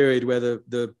particular period where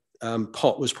the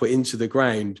pot was put into the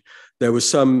ground, there was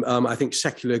some, I think,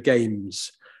 secular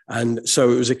games. And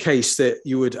so it was a case that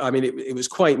you would, I mean, it was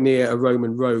quite near a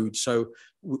Roman road. So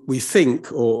we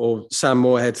think, or Sam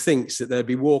Moorhead thinks, that they'd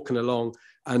be walking along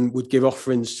and would give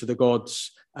offerings to the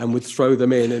gods and would throw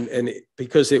them in. And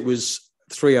because it was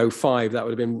 305, that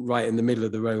would have been right in the middle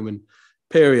of the Roman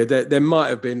period. There might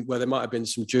have been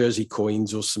some Jersey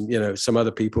coins or some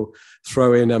other people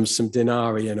throw in some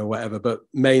denarii or whatever, but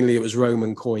mainly it was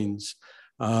Roman coins.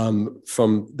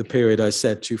 from the period I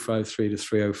said 253 to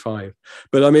 305.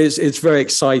 But I mean, it's very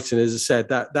exciting, as I said,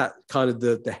 that kind of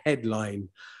the headline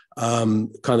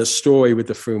kind of story with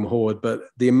the Frome hoard, but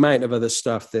the amount of other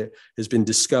stuff that has been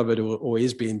discovered or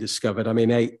is being discovered. I mean,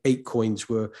 eight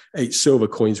silver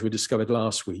coins were discovered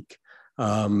last week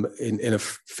in a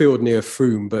field near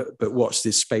Frome, but watch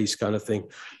this space kind of thing.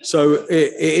 So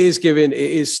it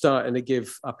is starting to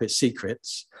give up its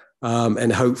secrets.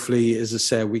 And hopefully, as I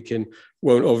said,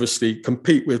 won't obviously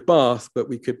compete with Bath, but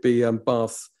we could be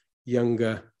Bath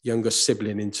younger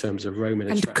sibling in terms of Roman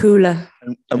and cooler.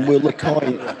 And will the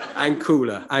coin and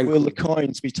cooler and will the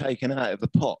coins be taken out of the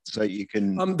pot so you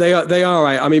can? They are.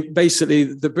 I mean, basically,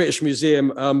 the British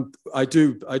Museum. I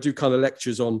do kind of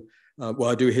lectures on.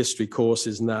 I do history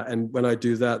courses and that. And when I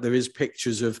do that, there is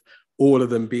pictures of all of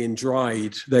them being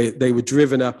dried. They were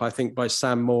driven up, I think, by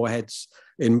Sam Moorhead's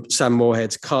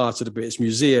car to the British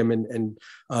Museum and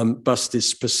busted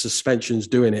suspensions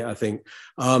doing it, I think,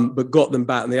 but got them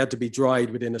back, and they had to be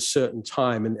dried within a certain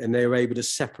time, and they were able to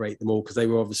separate them all because they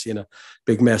were obviously in a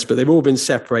big mess, but they've all been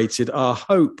separated. Our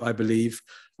hope, I believe,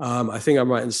 I think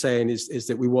I'm right in saying, is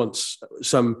that we want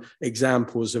some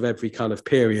examples of every kind of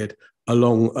period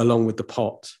along with the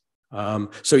pot.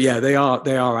 So yeah, they are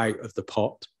out of the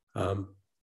pot.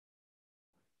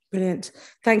 Brilliant.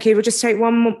 Thank you. We'll just take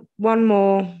one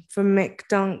more from Mick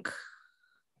Dunk.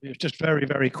 Just very,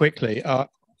 very quickly. I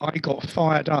got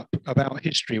fired up about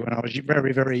history when I was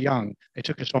very, very young. They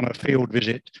took us on a field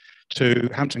visit to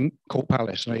Hampton Court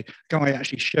Palace, and a guy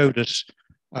actually showed us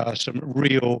some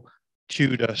real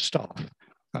Tudor stuff.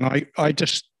 And I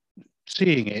just,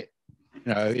 seeing it,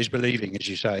 is believing, as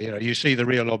you say. You see the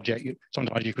real object.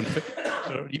 Sometimes you can,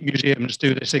 museums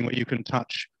do this thing where you can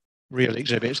touch real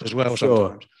exhibits as well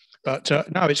sometimes. But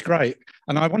no, it's great.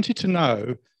 And I wanted to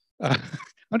know, I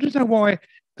don't know why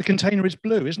the container is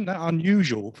blue. Isn't that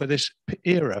unusual for this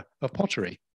era of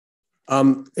pottery?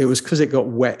 It was because it got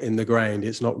wet in the ground.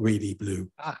 It's not really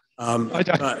blue. But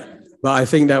I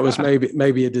think that was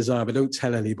maybe a design, but don't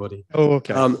tell anybody. Oh,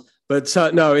 okay.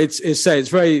 No, it's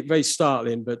very, very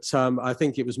startling, but I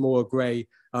think it was more grey.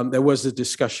 There was a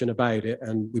discussion about it,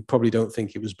 and we probably don't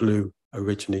think it was blue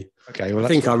originally. Okay, well, I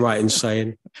think I'm right in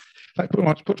saying. That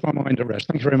puts my mind at rest.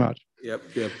 Thank you very much. Yep.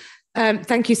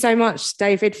 Thank you so much,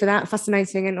 David, for that.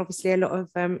 Fascinating, and obviously a lot of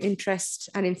interest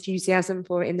and enthusiasm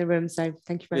for it in the room. So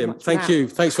thank you very much. Thank you.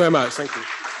 Thanks very much. Thank you.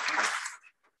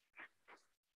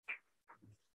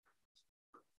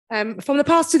 From the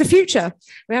past to the future,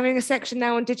 we're having a section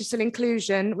now on digital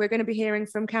inclusion. We're going to be hearing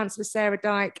from Councillor Sarah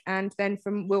Dyke and then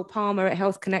from Will Palmer at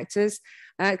Health Connectors.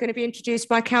 Going to be introduced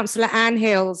by Councillor Anne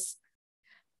Hills.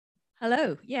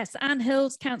 Hello, yes, Anne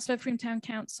Hills, Councillor of Frome Town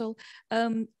Council.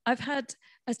 I've had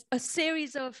a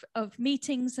series of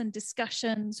meetings and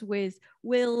discussions with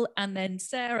Will and then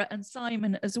Sarah and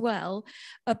Simon as well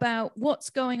about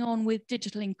what's going on with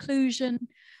digital inclusion,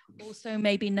 also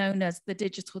maybe known as the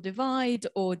digital divide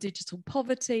or digital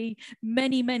poverty,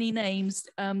 many names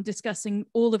discussing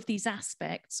all of these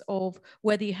aspects of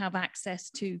whether you have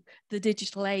access to the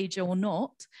digital age or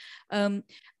not.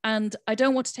 And I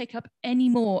don't want to take up any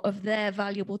more of their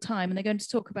valuable time. And they're going to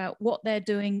talk about what they're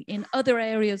doing in other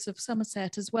areas of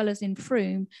Somerset as well as in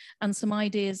Frome, and some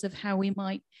ideas of how we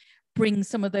might bring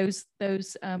some of those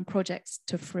projects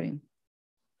to Frome.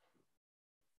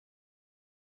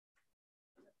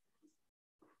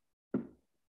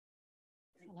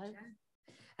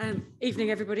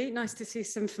 Evening, everybody. Nice to see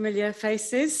some familiar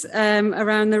faces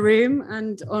around the room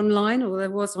and online, or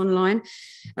there was online.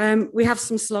 We have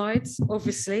some slides,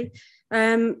 obviously.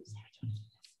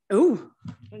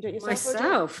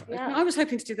 Myself. Yeah. I was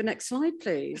hoping to do the next slide,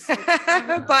 please.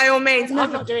 By all means,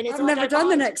 I'm not doing it. I've never done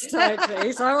the next slide,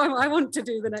 please. I want to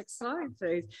do the next slide,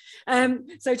 please.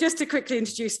 So just to quickly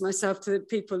introduce myself to the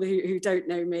people who don't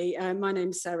know me, my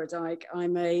name's Sarah Dyke.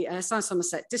 I'm a South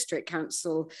Somerset District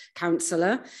Council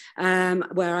councillor,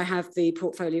 where I have the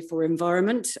portfolio for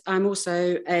environment. I'm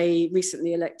also a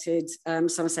recently elected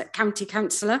Somerset County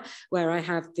councillor, where I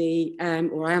have I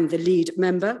am the lead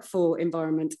member for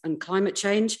environment and climate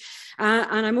change.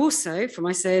 And I'm also, for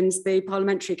my sins, the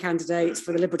parliamentary candidate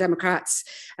for the Liberal Democrats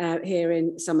here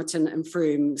in Somerton and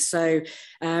Frome. So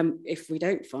if we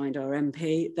don't find our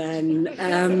MP,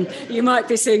 then you might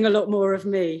be seeing a lot more of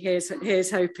me.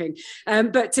 Here's hoping.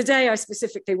 But today I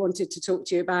specifically wanted to talk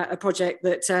to you about a project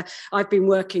that I've been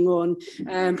working on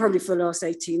probably for the last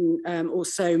 18 or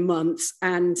so months.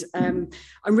 And I'm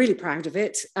really proud of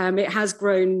it. It has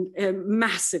grown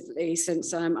massively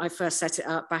since I first set it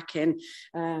up back in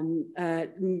I'm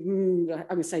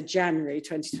going to say January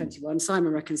 2021.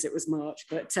 Simon reckons it was March,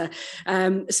 but so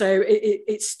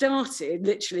it started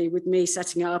literally with me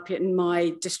setting up in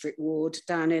my district ward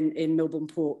down in Milbourne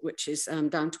Port, which is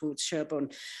down towards Sherborne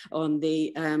on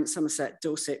the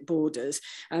Somerset-Dorset borders.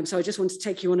 So I just want to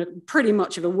take you on a pretty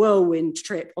much of a whirlwind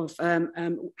trip of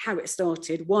how it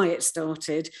started, why it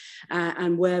started,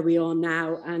 and where we are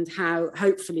now, and how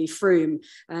hopefully Frome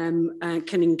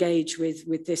can engage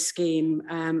with this scheme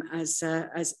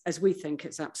as we think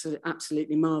it's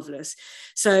absolutely marvellous.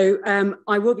 So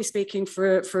I will be speaking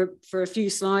for a few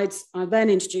slides. I'll then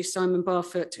introduce Simon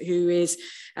Barfoot, who is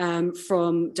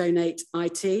from Donate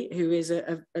IT, who is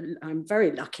I'm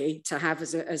very lucky to have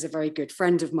as a very good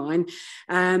friend of mine,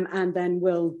 and then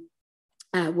we'll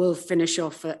finish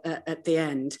off at the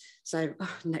end. So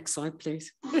next slide,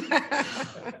 please.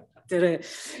 Did it.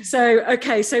 So,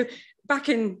 okay, so back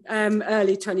in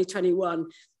early 2021,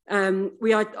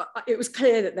 it was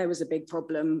clear that there was a big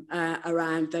problem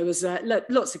around. There was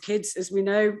lots of kids, as we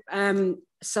know,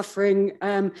 suffering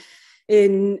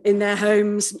in their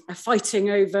homes, fighting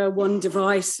over one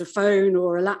device, a phone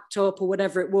or a laptop or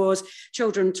whatever it was,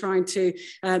 children trying to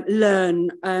learn,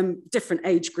 different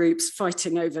age groups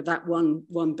fighting over that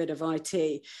one bit of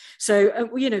IT. So,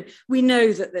 we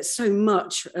know that so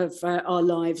much of our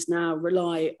lives now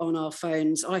rely on our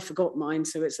phones. I forgot mine,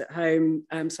 so it's at home,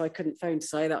 so I couldn't phone to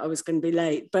say that I was going to be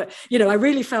late. But, I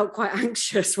really felt quite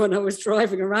anxious when I was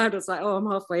driving around. I was like, oh, I'm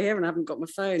halfway here and I haven't got my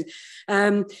phone.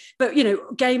 But,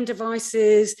 game devices,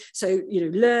 so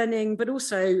learning, but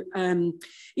also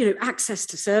access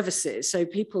to services. So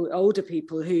older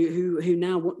people who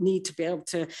now need to be able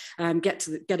to get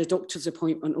a doctor's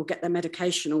appointment or get their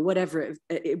medication or whatever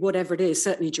it is.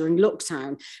 Certainly during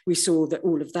lockdown, we saw that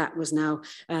all of that was now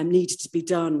needed to be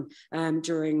done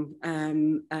during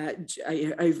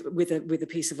with a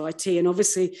piece of IT, and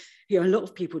obviously. A lot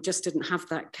of people just didn't have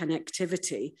that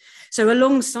connectivity. So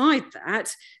alongside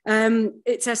that,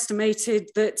 it's estimated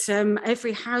that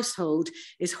every household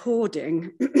is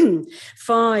hoarding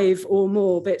 5 or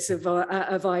more bits of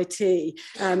IT.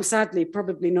 Sadly,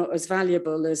 probably not as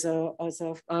valuable as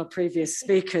our previous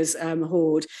speakers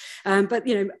hoard. But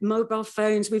mobile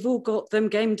phones, we've all got them,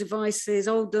 game devices,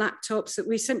 old laptops that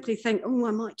we simply think, oh,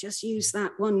 I might just use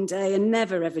that one day, and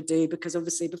never ever do, because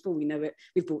obviously before we know it,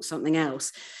 we've bought something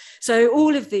else. So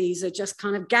all of these are just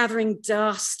kind of gathering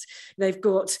dust. They've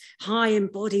got high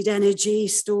embodied energy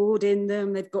stored in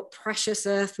them. They've got precious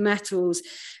earth metals,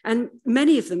 and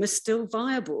many of them are still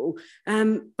viable,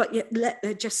 but yet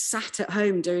they're just sat at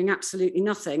home doing absolutely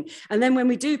nothing. And then when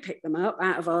we do pick them up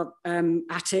out of our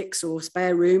attics or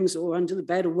spare rooms or under the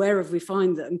bed or wherever we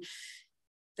find them,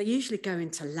 they usually go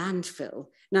into landfill.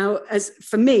 Now,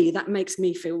 for me, that makes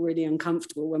me feel really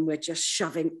uncomfortable when we're just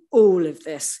shoving all of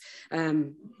this,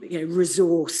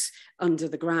 resource under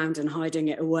the ground and hiding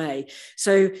it away.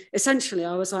 So essentially,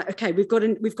 I was like, okay, we've got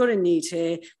a need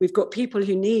here. We've got people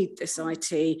who need this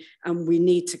IT, and we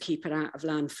need to keep it out of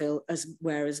landfill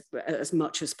as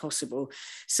much as possible.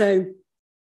 So,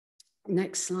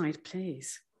 next slide,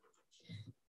 please.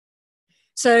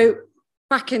 So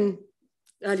back in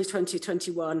early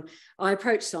 2021, I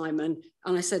approached Simon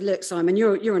and I said, look, Simon,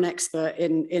 you're an expert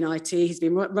in IT. He's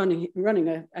been running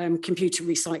a computer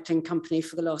recycling company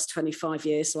for the last 25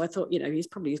 years. So I thought, he's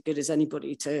probably as good as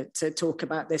anybody to talk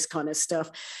about this kind of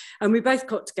stuff. And we both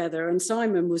got together, and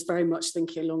Simon was very much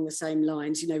thinking along the same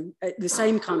lines, the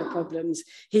same kind of problems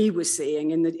he was seeing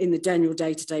in the general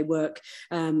day-to-day work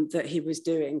that he was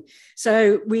doing.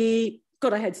 So we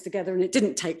got our heads together, and it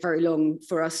didn't take very long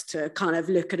for us to kind of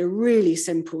look at a really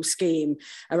simple scheme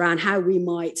around how we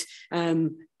might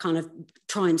kind of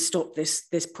try and stop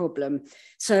this problem.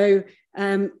 So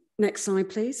next slide,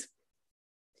 please.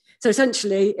 So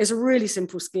essentially, it's a really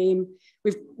simple scheme.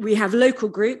 We have local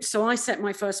groups. So I set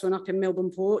my first one up in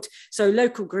Milbourne Port. So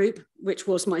local group, which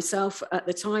was myself at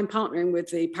the time, partnering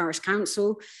with the parish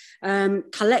council,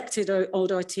 collected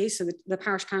old IT. So the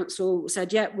parish council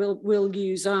said, yeah, we'll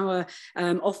use our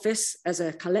office as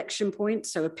a collection point,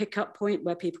 so a pickup point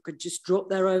where people could just drop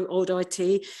their old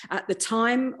IT. At the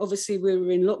time, obviously, we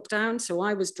were in lockdown, so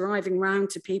I was driving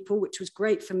around to people, which was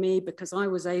great for me because I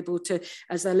was able to,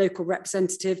 as their local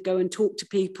representative, go and talk to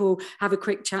people, have a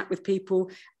quick chat with people,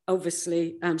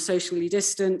 obviously socially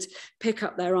distant, pick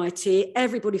up their IT.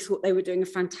 Everybody thought they were doing a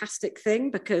fantastic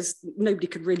thing because nobody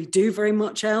could really do very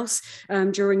much else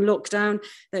during lockdown.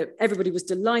 Everybody was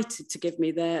delighted to give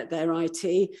me their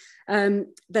IT.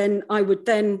 Then I would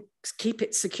then keep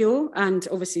it secure, and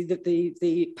obviously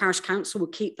the parish council will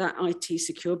keep that IT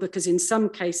secure, because in some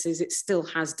cases it still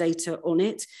has data on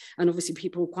it, and obviously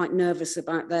people are quite nervous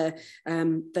about their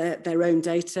own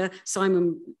data.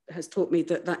 Simon has taught me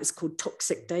that is called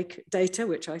toxic data,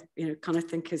 which I kind of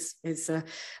think is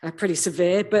pretty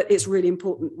severe, but it's really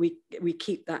important we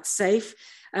keep that safe.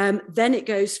 Then it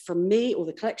goes from me, or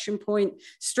the collection point,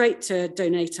 straight to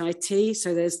Donate IT.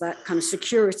 So there's that kind of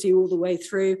security all the way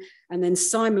through. And then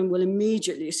Simon will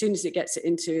immediately, as soon as it gets it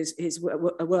into his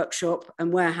workshop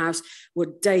and warehouse,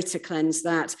 will data cleanse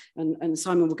that. And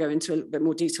Simon will go into a little bit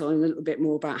more detail and a little bit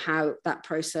more about how that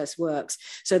process works.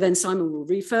 So then Simon will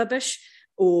refurbish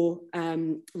or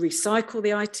recycle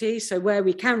the IT. So where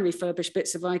we can refurbish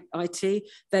bits of IT,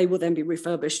 they will then be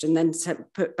refurbished and then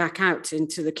put back out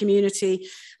into the community.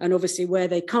 And obviously where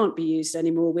they can't be used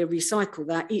anymore, we'll recycle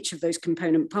that. Each of those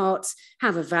component parts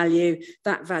have a value.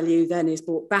 That value then is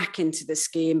brought back into the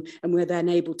scheme, and we're then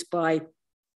able to buy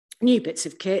new bits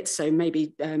of kit, so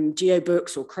maybe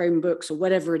GeoBooks or Chromebooks or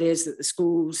whatever it is that the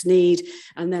schools need,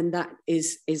 and then that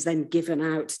is then given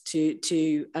out to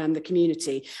the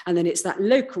community. And then it's that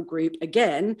local group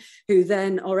again who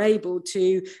then are able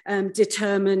to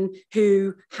determine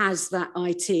who has that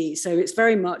IT. So it's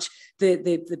very much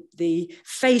the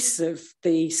face of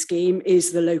the scheme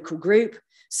is the local group.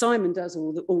 Simon does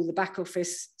all the back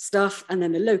office stuff, and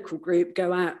then the local group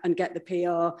go out and get the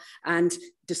PR and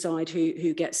decide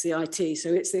who gets the IT.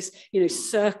 So it's this,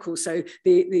 circle. So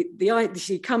the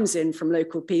IT comes in from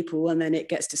local people, and then it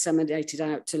gets disseminated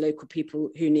out to local people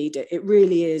who need it. It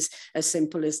really is as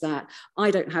simple as that.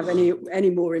 I don't have any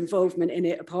more involvement in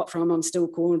it, apart from I'm still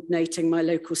coordinating my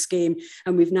local scheme,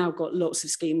 and we've now got lots of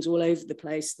schemes all over the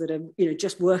place that are,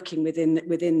 just working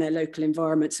within their local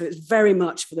environment. So it's very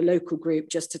much for the local group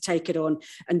just to take it on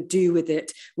and do with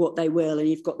it what they will. And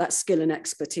you've got that skill and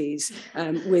expertise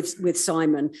with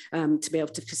Simon to be able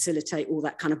to facilitate all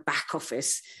that kind of back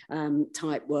office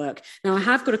type work. Now, I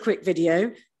have got a quick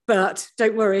video, but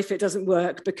don't worry if it doesn't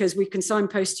work, because we can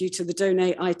signpost you to the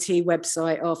Donate IT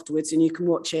website afterwards and you can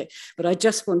watch it. But I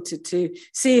just wanted to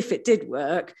see if it did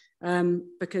work,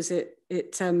 because it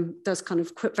does kind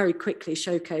of very quickly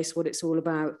showcase what it's all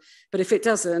about. But if it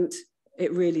doesn't,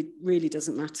 it really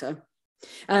doesn't matter.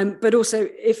 But also,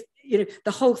 if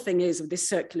the whole thing is of this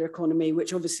circular economy,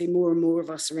 which obviously more and more of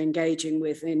us are engaging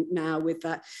with now, with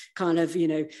that kind of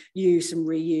use and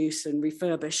reuse and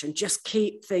refurbish and just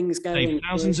keep things going. Save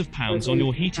thousands of pounds on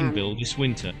your heating bill this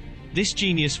winter. This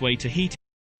genius way to heat.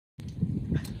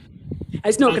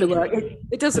 It's not going to work.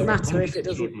 It doesn't matter if it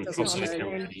doesn't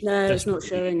show. No, it's not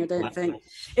showing, I don't think.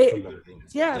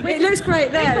 It looks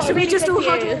great there. Should we just all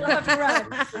huddle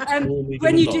around?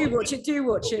 When you do watch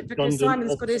it, because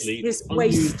Simon's got his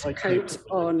waistcoat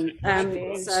on.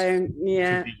 So,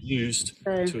 yeah.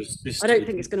 I don't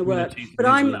think it's going to work.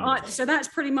 But so that's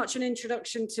pretty much an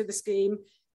introduction to the scheme.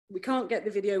 We can't get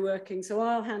the video working, so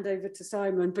I'll hand over to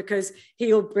Simon, because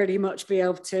he'll pretty much be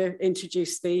able to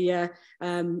introduce the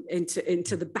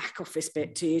into the back office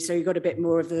bit to you. So you've got a bit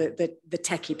more of the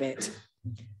techie bit.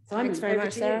 Simon, thanks very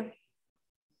much, Sarah.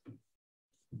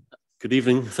 Good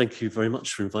evening. Thank you very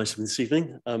much for inviting me this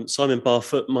evening. Simon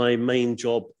Barfoot. My main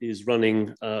job is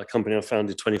running a company I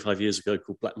founded 25 years ago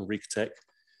called Blackmore Recotech.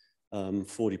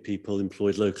 40 people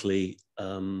employed locally.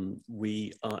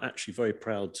 We are actually very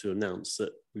proud to announce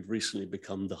that we've recently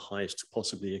become the highest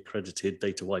possibly accredited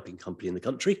data wiping company in the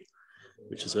country,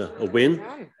 which is a win.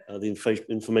 The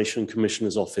Information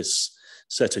Commissioner's Office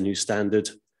set a new standard,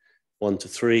 1 to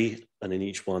 3, and in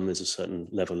each one there's a certain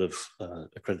level of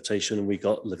accreditation, and we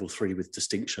got level 3 with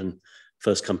distinction,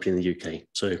 first company in the UK.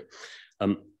 So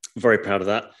I'm very proud of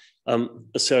that.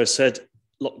 As Sarah said,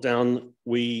 lockdown,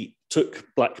 we took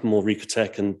Blackmore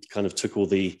Recotech and kind of took all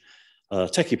the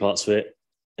techie parts of it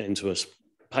into a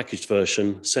packaged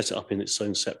version, set it up in its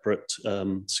own separate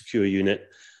secure unit,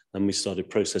 and we started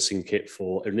processing kit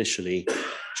for initially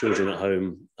children at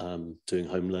home doing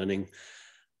home learning.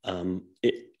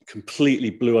 It completely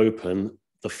blew open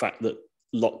the fact that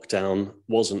lockdown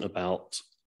wasn't about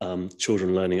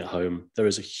children learning at home. There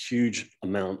is a huge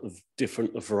amount of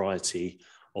different variety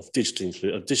of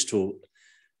digital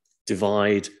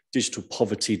divide, digital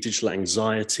poverty, digital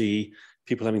anxiety,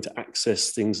 people having to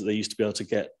access things that they used to be able to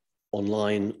get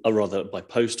online, or rather by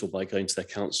post or by going to their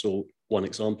council. One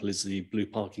example is the blue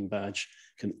parking badge,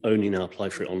 can only now apply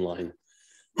for it online.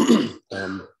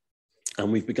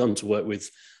 And we've begun to work with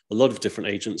a lot of different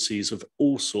agencies of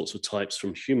all sorts of types,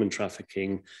 from human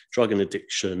trafficking, drug and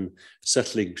addiction,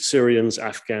 settling Syrians,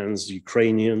 Afghans,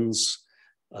 Ukrainians,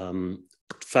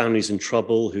 families in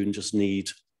trouble who just need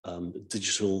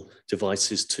digital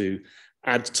devices to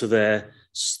add to their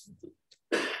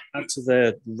add to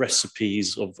their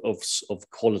recipes of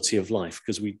quality of life,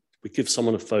 because we give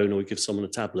someone a phone or we give someone a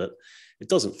tablet. It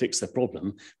doesn't fix their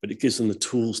problem, but it gives them the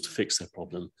tools to fix their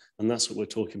problem. And that's what we're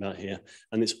talking about here.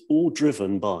 And it's all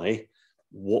driven by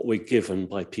what we're given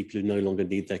by people who no longer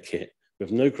need their kit. We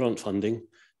have no grant funding.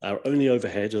 Our only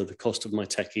overhead are the cost of my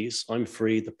techies. I'm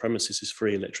free, the premises is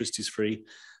free, electricity is free.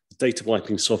 The data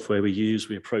wiping software we use,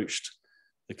 we approached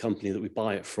the company that we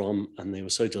buy it from, and they were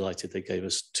so delighted they gave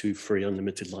us 2 free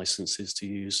unlimited licenses to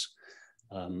use.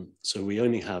 So we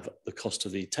only have the cost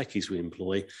of the techies we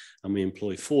employ, and we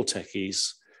employ 4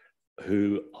 techies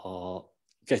who are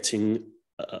getting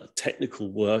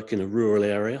technical work in a rural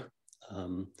area.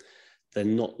 They're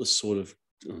not the sort of,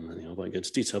 I won't go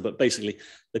into detail, but basically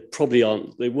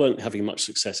they weren't having much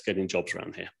success getting jobs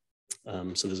around here.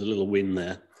 So there's a little win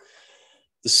there.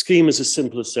 The scheme is as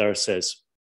simple as Sarah says.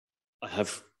 I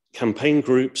have campaign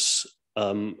groups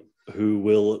who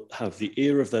will have the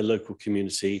ear of their local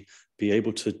community, be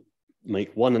able to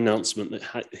make one announcement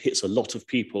that hits a lot of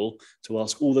people, to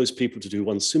ask all those people to do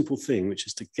one simple thing, which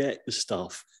is to get the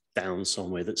stuff down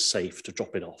somewhere that's safe to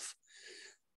drop it off.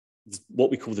 What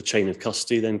we call the chain of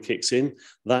custody then kicks in.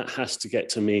 That has to get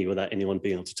to me without anyone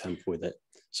being able to tamper with it.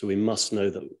 So we must know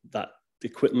that that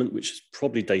equipment, which is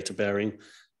probably data bearing,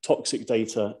 toxic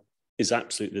data is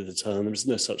absolutely the term. There is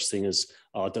no such thing as,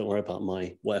 oh, don't worry about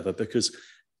my whatever, because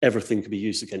everything can be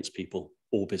used against people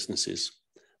or businesses.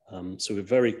 So we're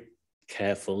very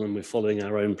careful, and we're following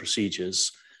our own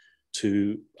procedures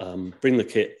to bring the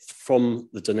kit from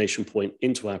the donation point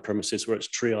into our premises where it's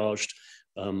triaged.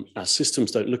 Our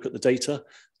systems don't look at the data.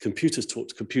 Computers talk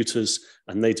to computers,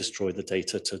 and they destroy the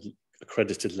data to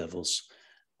accredited levels.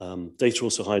 Data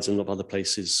also hides in a lot of other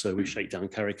places, so we shake down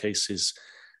carry cases.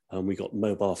 We got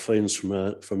mobile phones from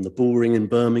the Bullring in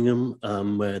Birmingham,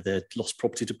 where their lost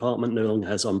property department no longer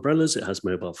has umbrellas, it has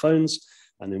mobile phones.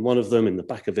 And in one of them, in the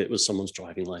back of it, was someone's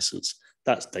driving license.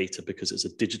 That's data because it's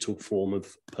a digital form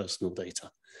of personal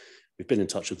data. We've been in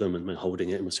touch with them and we're holding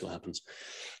it, and we'll see what happens.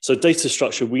 So data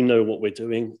structure, we know what we're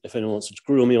doing. If anyone wants to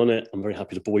grill me on it, I'm very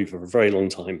happy to bore you for a very long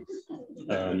time.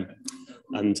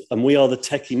 And we are the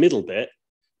techie middle bit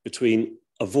between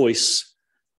a voice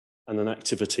and an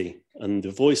activity. And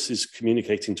the voice is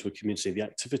communicating to a community. The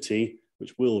activity,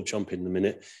 which we'll jump in a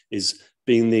minute, is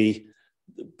being the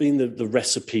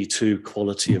recipe to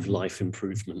quality of life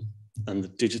improvement. And the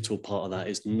digital part of that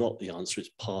is not the answer, it's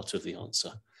part of the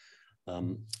answer.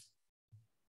 I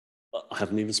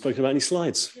haven't even spoken about any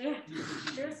slides. Yeah.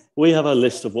 We have a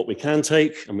list of what we can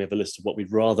take, and we have a list of what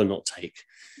we'd rather not take.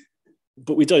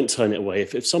 But we don't turn it away.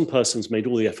 If some person's made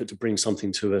all the effort to bring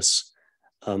something to us,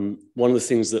 one of the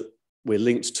things that we're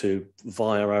linked to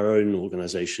via our own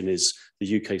organisation is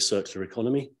the UK circular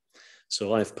economy.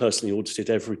 So I've personally audited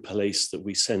every place that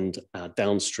we send our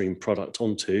downstream product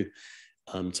onto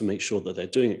to make sure that they're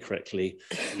doing it correctly,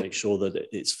 to make sure that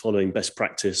it's following best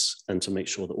practice, and to make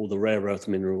sure that all the rare earth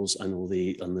minerals and all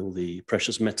the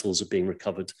precious metals are being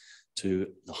recovered to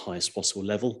the highest possible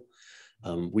level.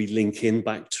 We link in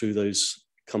back to those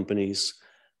companies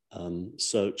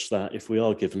such that if we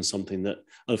are given something that,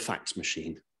 a fax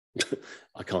machine,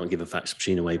 I can't give a fax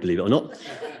machine away, believe it or not.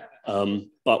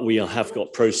 But we have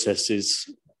got processes.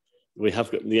 The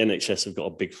NHS have got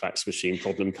a big fax machine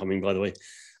problem coming, by the way.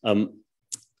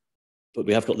 But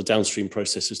we have got the downstream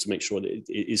processes to make sure that it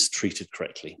is treated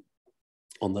correctly.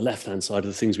 On the left-hand side of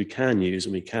the things we can use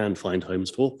and we can find homes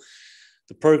for,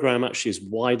 the program actually is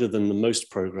wider than most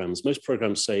programs. Most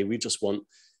programs say we just want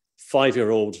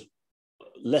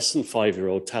less than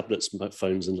 5-year-old tablets,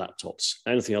 phones and laptops.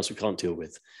 Anything else we can't deal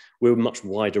with. We're a much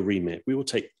wider remit. We will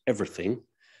take everything,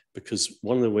 because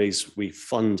one of the ways we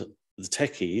fund the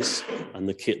techies and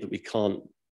the kit that we can't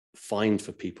find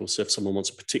for people, so if someone wants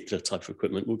a particular type of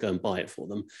equipment, we'll go and buy it for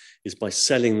them, is by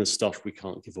selling the stuff we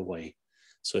can't give away.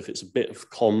 So if it's a bit of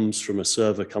comms from a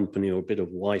server company or a bit of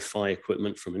Wi-Fi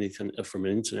equipment from an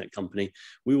internet company,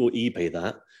 we will eBay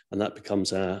that, and that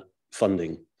becomes our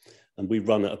funding. And we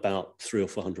run at about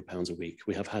 £300 or £400 a week.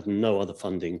 We have had no other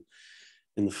funding.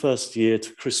 In the first year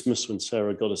to Christmas, when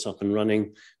Sarah got us up and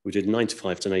running, we did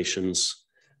 95 donations.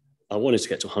 I wanted to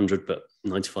get to 100, but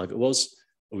 95 it was.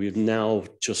 We've now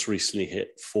just recently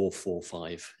hit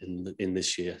 445 in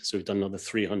this year. So we've done another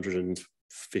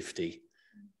 350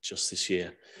 just this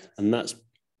year. And that's,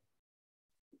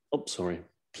 oh, sorry,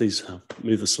 please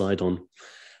move the slide on.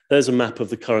 There's a map of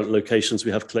the current locations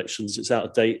we have collections. It's out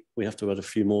of date. We have to add a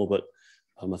few more, but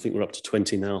I think we're up to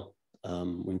 20 now.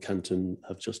 When Canton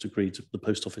have just agreed to the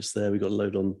post office there, we got a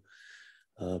load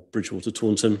on Bridgewater,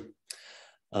 Taunton.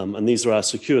 And these are our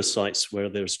secure sites where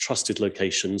there's trusted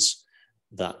locations.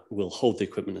 that will hold the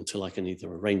equipment until I can either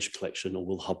arrange collection or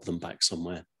we'll hub them back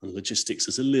somewhere. And logistics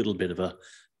is a little bit of a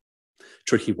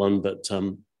tricky one, but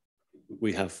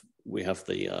we have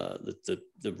the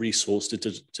resource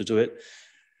to do it.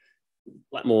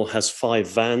 Blackmore has 5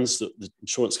 vans that the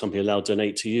insurance company allowed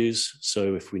Donate to use.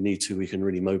 So if we need to, we can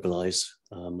really mobilize.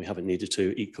 We haven't needed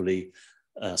to. Equally,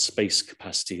 space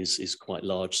capacity is quite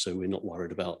large, so we're not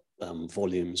worried about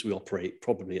volumes. We operate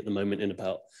probably at the moment in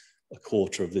about a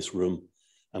quarter of this room,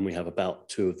 and we have about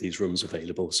 2 of these rooms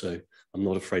available. So I'm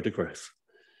not afraid of growth.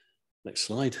 Next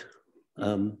slide.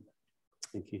 Thank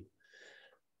you.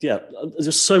 Yeah,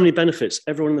 there's so many benefits.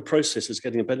 Everyone in the process is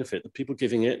getting a benefit. The people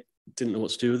giving it didn't know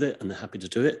what to do with it, and they're happy to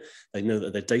do it. They know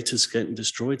that their data is getting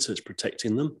destroyed, so it's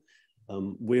protecting them.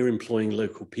 We're employing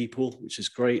local people, which is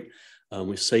great.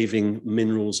 We're saving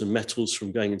minerals and metals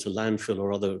from going into landfill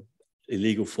or other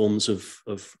illegal forms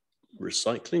of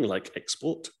recycling, like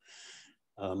export.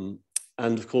 And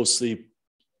of course, the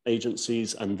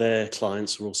agencies and their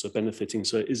clients are also benefiting.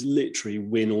 So it is literally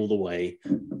win all the way.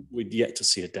 We'd yet to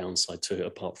see a downside to it,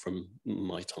 apart from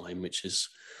my time, which is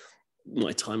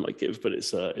my time I give. But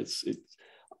I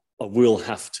will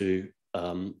have to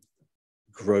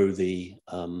grow the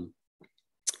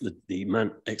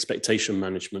expectation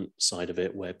management side of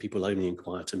it, where people only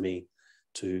inquire to me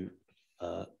to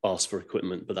ask for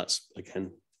equipment, but that's,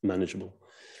 again, manageable.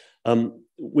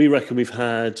 We reckon we've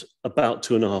had about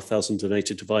 2,500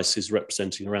 donated devices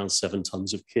representing around 7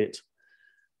 tons of kit.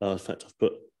 In fact, I've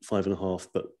put 5.5,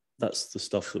 but that's the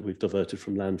stuff that we've diverted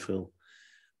from landfill.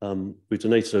 We've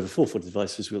donated over 440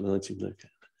 devices. We've got 19 local.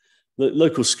 The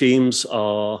local schemes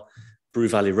are Brew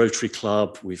Valley Rotary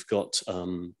Club. We've got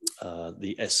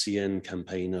the SCN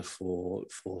campaigner for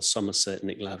Somerset,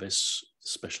 Nick Lavis,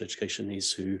 special education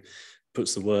needs, who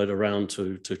puts the word around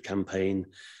to campaign.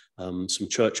 Some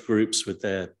church groups with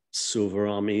their silver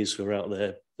armies who are out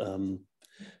there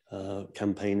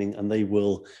campaigning, and they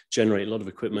will generate a lot of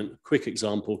equipment. Quick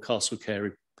example, Castle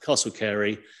Carey,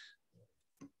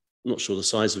 not sure the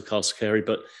size of Castle Carey,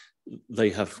 but they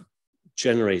have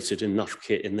generated enough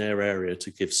kit in their area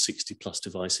to give 60+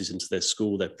 devices into their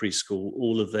school, their preschool,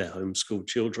 all of their homeschooled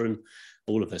children,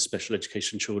 all of their special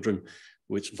education children,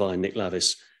 which via Nick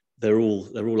Lavis, they're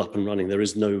all up and running. There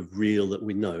is no real, that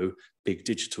we know, big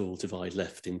digital divide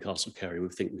left in Castle Carey. We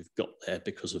think we've got there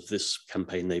because of this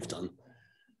campaign they've done.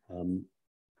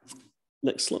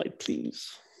 Next slide, please.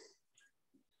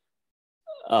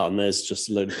 And there's just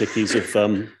a load of pickies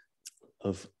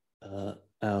of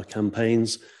our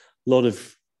campaigns. A lot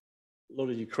of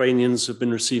Ukrainians have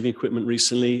been receiving equipment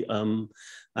recently, and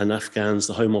Afghans.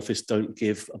 The Home Office don't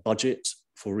give a budget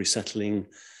for resettling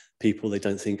people. They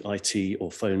don't think IT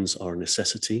or phones are a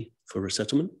necessity for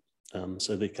resettlement.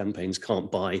 So the campaigns can't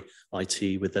buy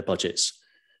IT with their budgets.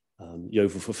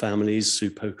 Yeovil for Families,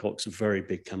 Sue Pocock's a very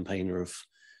big campaigner of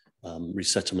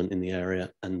resettlement in the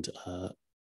area, and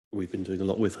we've been doing a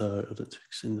lot with her. I don't think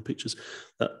it's in the pictures.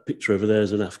 That picture over there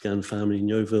is an Afghan family in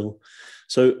Yeovil.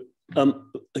 So a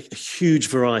huge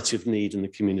variety of need in the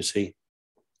community.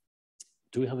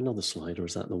 Do we have another slide, or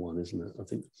is that the one, isn't it? I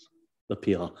think it's the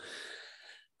PR.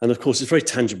 And of course, it's very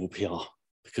tangible PR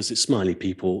because it's smiley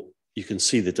people. You can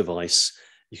see the device,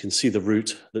 you can see the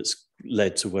route that's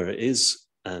led to where it is,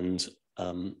 and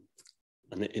when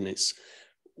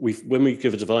we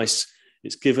give a device,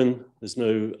 it's given. There's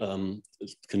no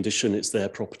condition. It's their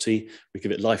property. We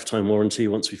give it lifetime warranty.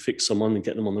 Once we fix someone and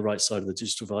get them on the right side of the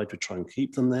digital divide, we try and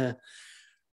keep them there.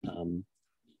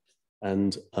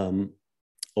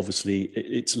 Obviously,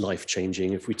 it's life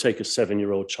changing. If we take a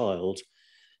 7-year-old child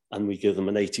and we give them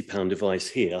an £80 device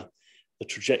here, the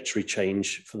trajectory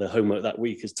change for their homework that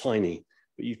week is tiny.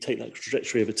 But you take that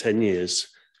trajectory over 10 years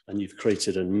and you've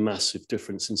created a massive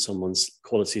difference in someone's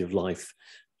quality of life,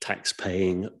 tax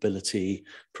paying ability,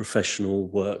 professional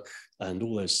work, and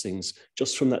all those things,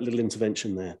 just from that little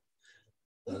intervention there.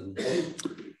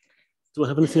 Do I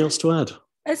have anything else to add?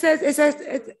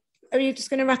 Are you just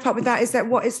going to wrap up with that? Is that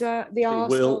what is the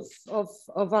ask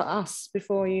of us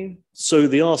before you? So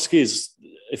the ask is,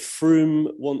 if Frome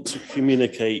want to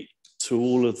communicate to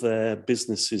all of their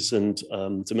businesses and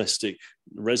domestic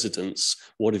residents,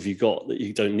 what have you got that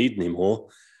you don't need anymore?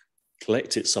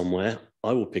 Collect it somewhere.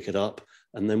 I will pick it up,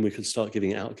 and then we can start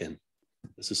giving it out again.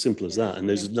 It's as simple as that, and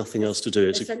there's nothing else to do.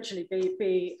 It's essentially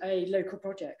be a local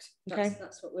project.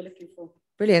 That's what we're looking for.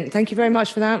 Brilliant. Thank you very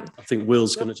much for that. I think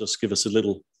Will's going to just give us a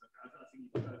little.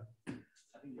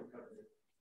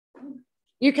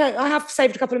 You can. I have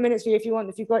saved a couple of minutes for you if you want.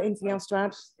 If you've got anything else to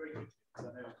add.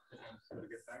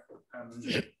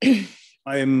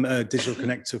 I am a digital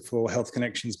connector for Health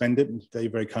Connections Mendip.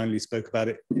 Dave very kindly spoke about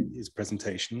it in his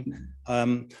presentation.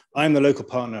 I'm the local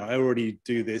partner. I already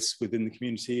do this within the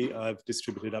community. I've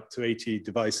distributed up to 80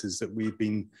 devices that we've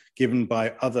been given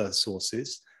by other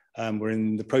sources. We're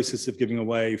in the process of giving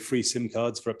away free SIM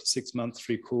cards for up to 6 months,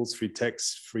 free calls, free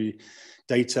texts, free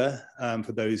data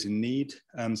for those in need.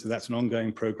 So that's an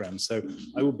ongoing program. So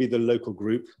I will be the local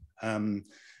group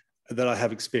that I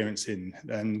have experience in,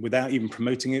 and without even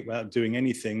promoting it, without doing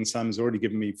anything, Simon's already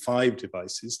given me 5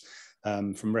 devices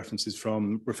from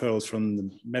referrals from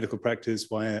the medical practice,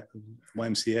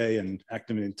 YMCA and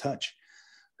Active and in Touch.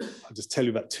 I'll just tell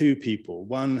you about 2 people.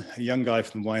 One, a young guy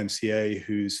from the YMCA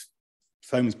whose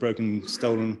phone was broken,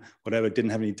 stolen, whatever,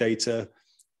 didn't have any data.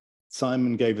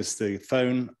 Simon gave us the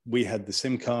phone, we had the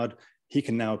SIM card. He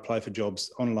can now apply for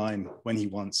jobs online when he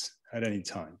wants at any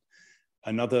time.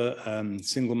 Another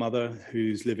single mother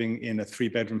who's living in a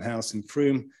 3-bedroom house in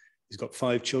Frome. He's got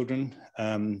 5 children,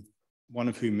 one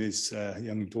of whom is a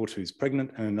young daughter who's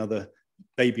pregnant, and another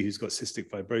baby who's got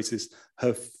cystic fibrosis.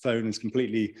 Her phone is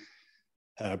completely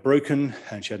broken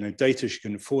and she had no data. She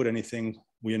couldn't afford anything.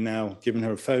 We are now giving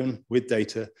her a phone with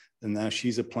data, and now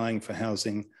she's applying for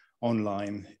housing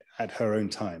online at her own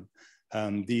time.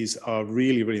 These are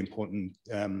really, really important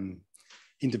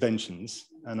interventions,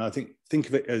 and I think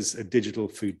of it as a digital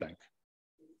food bank.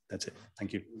 That's it.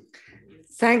 Thank you.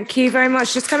 Thank you very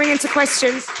much. Just coming into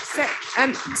questions.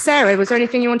 Sarah, was there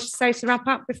anything you wanted to say to wrap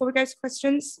up before we go to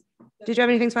questions? Did you have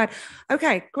anything to add?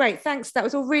 Okay, great. Thanks. That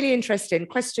was all really interesting.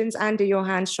 Questions, Andy, your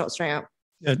hand shot straight up.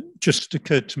 Yeah, just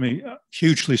occurred to me,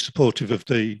 hugely supportive of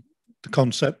the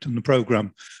concept and the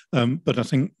programme. But I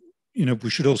think, we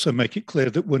should also make it clear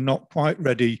that we're not quite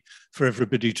ready for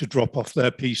everybody to drop off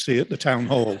their PC at the town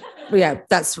hall. Well, yeah,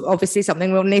 that's obviously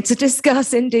something we'll need to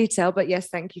discuss in detail, but yes,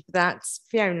 thank you for that.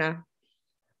 Fiona.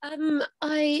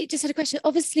 I just had a question.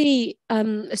 Obviously,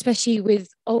 especially with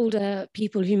older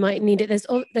people who might need it,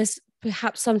 there's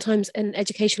perhaps sometimes an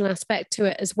educational aspect to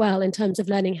it as well in terms of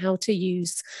learning how to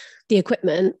use the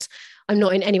equipment. I'm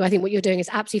not in any way, I think what you're doing is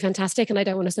absolutely fantastic, and I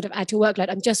don't want to sort of add to workload.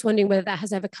 I'm just wondering whether that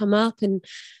has ever come up and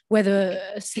whether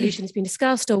a solution has been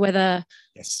discussed or whether...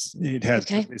 Yes, it has.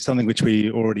 Okay. It's something which we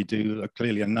already do.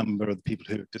 Clearly, a number of the people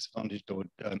who are disadvantaged or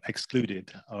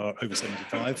excluded are over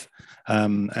 75,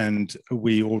 and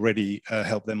we already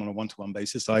help them on a one-to-one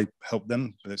basis. I help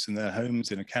them, whether it's in their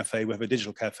homes, in a cafe. We have a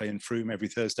digital cafe in Frome every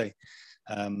Thursday,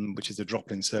 which is a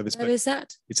drop-in service. Where is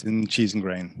that? It's in Cheese and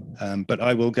Grain. But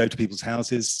I will go to people's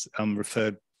houses,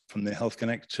 referred from the health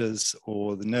connectors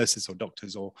or the nurses or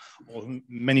doctors or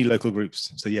many local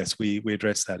groups. So yes, we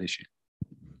address that issue.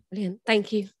 Brilliant.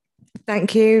 Thank you.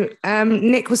 Thank you.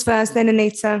 Nick was first, then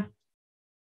Anita.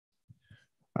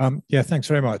 Yeah, thanks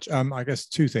very much. I guess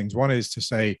 2 things. One is to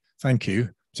say thank you,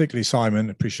 particularly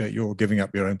Simon. Appreciate your giving up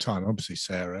your own time. Obviously,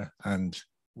 Sarah and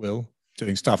Will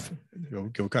doing stuff. You're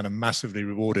kind of massively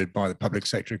rewarded by the public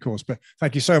sector, of course. But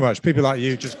thank you so much. People like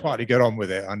you just quietly get on with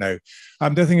it. I know. The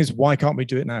other thing is, why can't we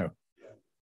do it now?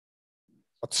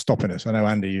 What's stopping us? I know,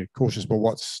 Andy, you're cautious, but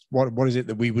what is it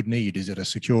that we would need? Is it a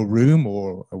secure room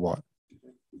or what?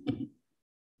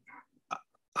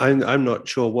 I'm not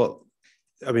sure what.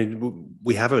 I mean,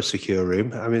 we have a secure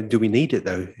room. I mean, do we need it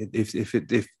though?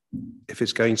 If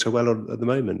it's going so well at the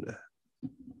moment.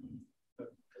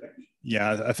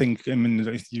 Yeah, I think,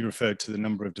 if you referred to the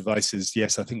number of devices,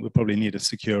 yes, I think we'll probably need a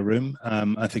secure room.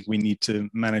 I think we need to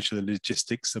manage the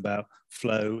logistics about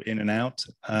flow in and out.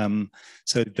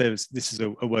 So this is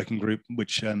a working group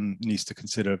which needs to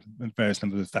consider various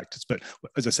numbers of factors. But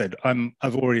as I said,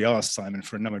 I've already asked Simon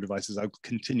for a number of devices. I'll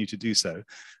continue to do so.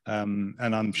 And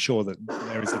I'm sure that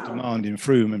there is a demand in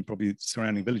Frome and probably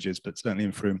surrounding villages, but certainly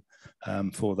in Frome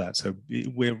for that. So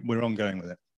we're ongoing with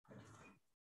it.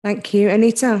 Thank you.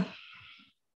 Anita.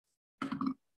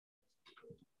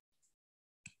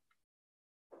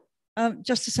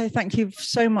 Just to say thank you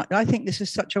so much. I think this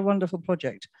is such a wonderful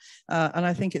project, and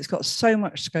I think it's got so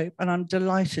much scope, and I'm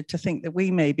delighted to think that we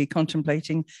may be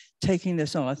contemplating taking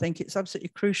this on. I think it's absolutely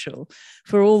crucial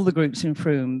for all the groups in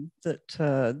Frome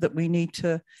that we need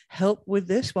to help with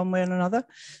this one way or another.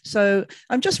 So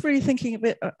I'm just really thinking a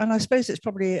bit, and I suppose it's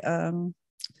probably, I'm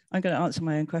going to answer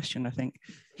my own question, I think.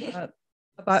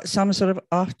 About some sort of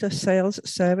after sales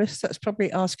service. That's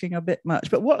probably asking a bit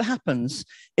much, but what happens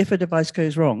if a device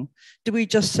goes wrong? Do we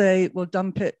just say, well,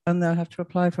 dump it and they'll have to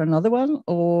apply for another one?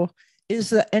 Or is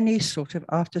there any sort of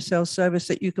after sales service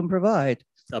that you can provide?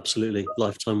 Absolutely,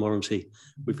 lifetime warranty.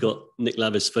 We've got Nick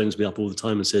Lavis phones me up all the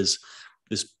time and says,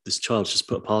 this child's just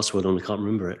put a password on, I can't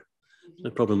remember it.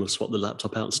 No problem, we'll swap the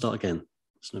laptop out and start again.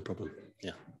 It's no problem,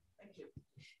 yeah.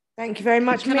 Thank you very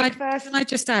much. Can I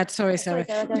just add? Sorry, Sarah.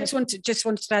 I just wanted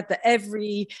to add that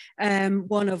every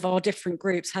one of our different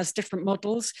groups has different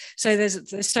models. So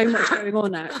there's so much going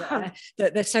on out there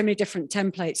that there's so many different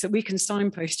templates that we can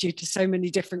signpost you to so many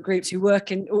different groups who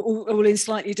work in all in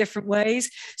slightly different ways.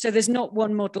 So there's not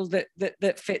one model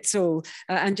that fits all.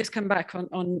 And just come back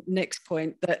on Nick's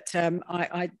point that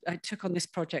I took on this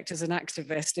project as an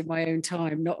activist in my own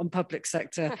time, not on public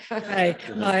sector. Hey,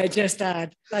 I just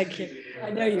add. Thank you.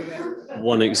 I know you.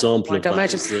 One example of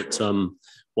that is that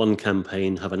one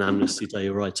campaign have an amnesty day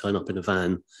where I turn up in a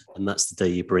van, and that's the day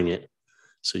you bring it.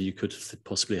 So you could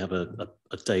possibly have a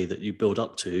day that you build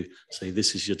up to, say,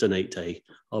 this is your donate day.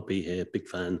 I'll be here,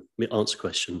 big van, answer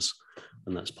questions,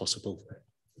 and that's possible.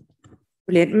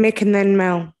 Brilliant. Mick and then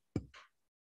Mel.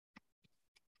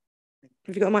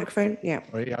 Have you got a microphone? Yeah.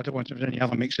 Sorry, I don't want to have any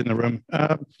other mix in the room.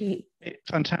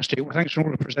 Fantastic. Well, thanks to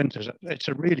all the presenters. It's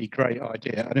a really great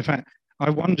idea. And in fact, I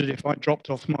wondered if I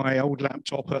dropped off my old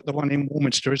laptop at the one in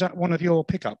Warminster. Is that one of your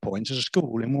pickup points as a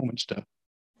school in Warminster?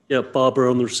 Yeah,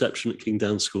 Barbara on the reception at King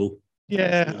Down School.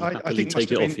 Yeah, I think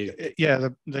take it off you. Yeah,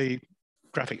 the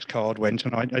graphics card went,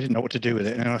 and I didn't know what to do with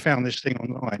it. And I found this thing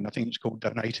online. I think it's called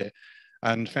Donate It,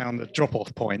 and found the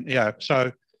drop-off point. Yeah,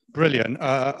 so brilliant.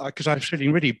 Because I was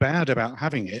feeling really bad about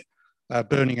having it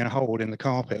burning a hole in the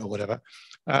carpet or whatever.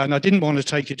 And I didn't want to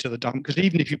take it to the dump, because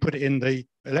even if you put it in the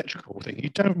electrical thing, you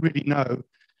don't really know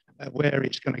where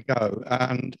it's going to go.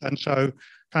 And so,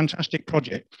 fantastic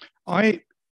project. I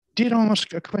did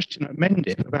ask a question at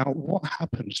Mendip about what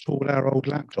happens to all our old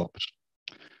laptops.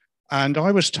 And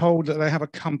I was told that they have a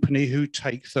company who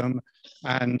take them,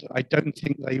 and I don't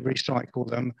think they recycle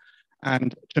them.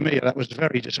 And to me, that was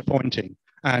very disappointing.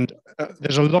 And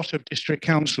there's a lot of district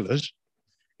councillors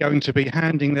going to be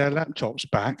handing their laptops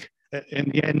back in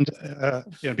the end,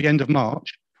 the end of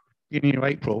March, beginning of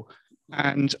April.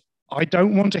 And I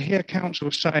don't want to hear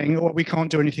councils saying, oh, we can't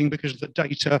do anything because of the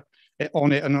data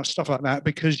on it and stuff like that,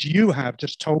 because you have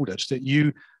just told us that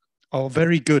you are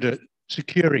very good at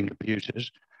securing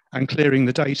computers and clearing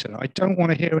the data. I don't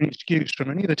want to hear any excuse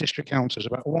from any of the district councils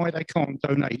about why they can't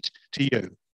donate to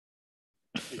you.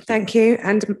 Thank you.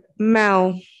 And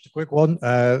Mel. A quick one.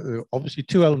 Obviously,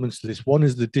 two elements to this. One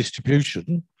is the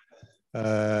distribution,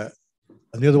 and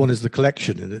the other one is the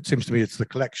collection. And it seems to me it's the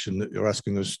collection that you're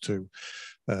asking us to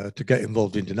get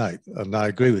involved in tonight. And I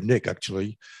agree with Nick,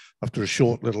 actually. After a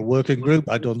short little working group,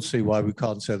 I don't see why we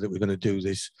can't say that we're going to do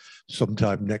this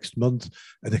sometime next month.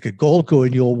 And it could all go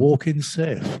in your walk-in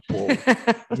safe, Paul,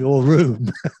 your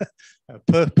room,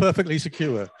 perfectly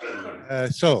secure.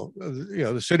 So,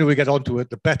 the sooner we get onto it,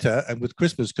 the better. And with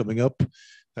Christmas coming up,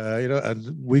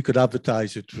 and we could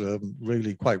advertise it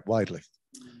really quite widely.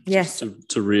 Yes.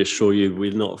 To reassure you,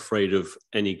 we're not afraid of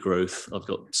any growth. I've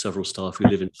got several staff who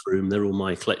live in Frome. They're all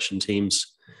my collection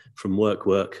teams from work.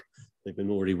 They've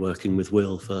been already working with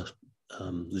Will for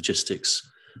logistics.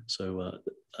 So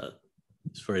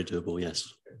it's very doable,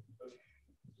 yes.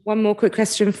 One more quick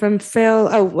question from Phil.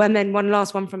 Oh, and then one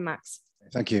last one from Max.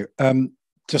 Thank you.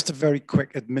 Just a very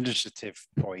quick administrative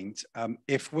point.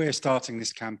 If we're starting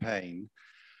this campaign,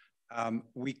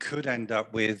 we could end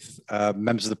up with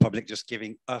members of the public just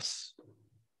giving us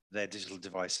their digital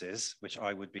devices, which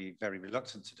I would be very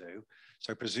reluctant to do.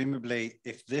 So presumably,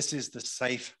 if this is the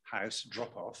safe house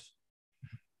drop-off,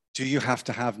 do you have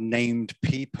to have named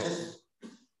people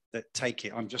that take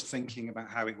it? I'm just thinking about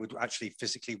how it would actually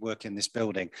physically work in this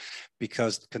building,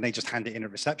 because can they just hand it in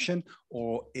at reception,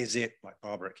 or is it like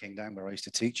Barbara at Kingdown, where I used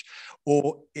to teach,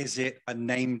 or is it a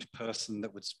named person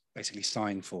that would basically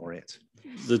sign for it?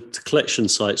 The collection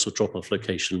sites or drop-off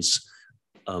locations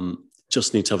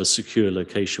just need to have a secure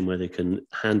location where they can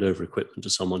hand over equipment to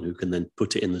someone who can then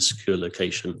put it in the secure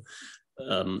location.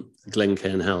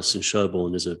 Glencairn House in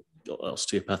Sherborne is a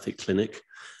osteopathic clinic.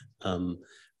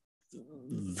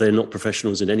 They're not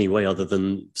professionals in any way other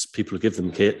than people who give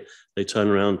them kit. They turn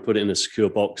around, put it in a secure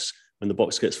box. When the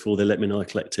box gets full, they let me know, I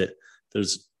collect it.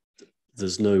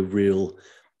 There's no real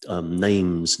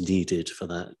names needed for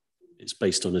that. It's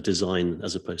based on a design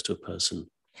as opposed to a person.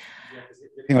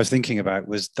 The thing I was thinking about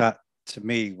was that, to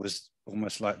me, was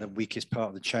almost like the weakest part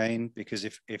of the chain, because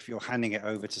if you're handing it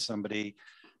over to somebody,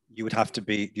 you have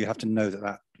to know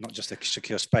that not just a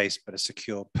secure space, but a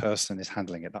secure person is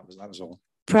handling it. That was all.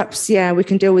 Perhaps, yeah, we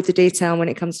can deal with the detail when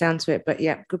it comes down to it. But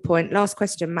yeah, good point. Last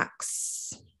question,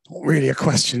 Max. Not really a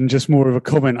question, just more of a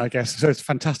comment, I guess. So it's a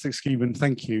fantastic scheme, and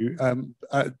thank you.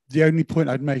 The only point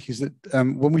I'd make is that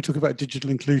when we talk about digital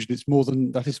inclusion, it's more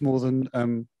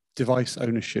than device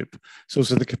ownership. It's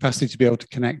also the capacity to be able to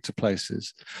connect to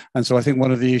places. And so I think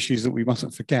one of the issues that we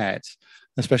mustn't forget,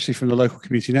 especially from the local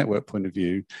community network point of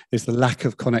view, is the lack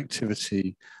of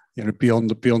connectivity beyond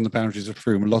the boundaries of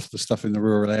Frome. A lot of the stuff in the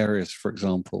rural areas, for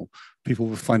example, people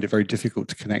will find it very difficult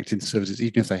to connect into services,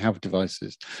 even if they have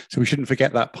devices. So we shouldn't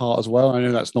forget that part as well. I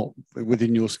know that's not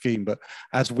within your scheme, but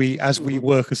as we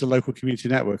work as a local community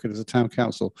network and as a town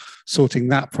council, sorting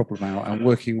that problem out and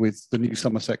working with the new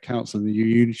Somerset Council and the new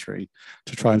Unitary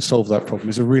to try and solve that problem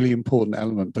is a really important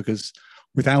element, because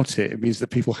without it, it means that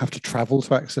people have to travel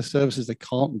to access services. They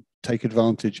can't take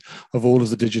advantage of all of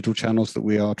the digital channels that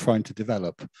we are trying to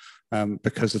develop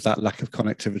because of that lack of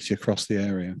connectivity across the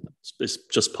area. It's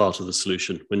just part of the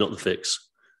solution. We're not the fix,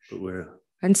 but we're...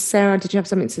 And Sarah, did you have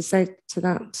something to say to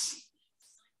that?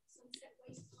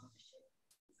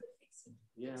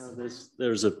 Yeah,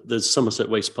 there's Somerset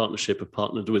Waste Partnership have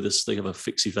partnered with us. They have a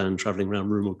fixie van travelling around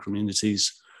rural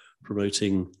communities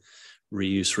promoting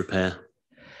reuse repair,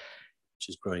 which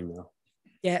is growing now.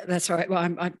 Yeah, that's right. Well,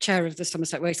 I'm chair of the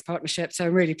Somerset Waste Partnership, so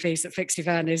I'm really pleased that Fixie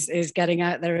Van is getting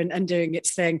out there and doing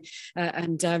its thing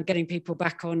and getting people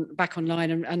back online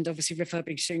and obviously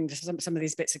refurbishing some of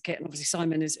these bits of kit. And obviously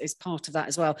Simon is part of that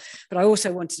as well. But I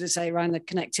also wanted to say around the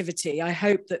connectivity, I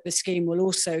hope that the scheme will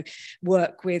also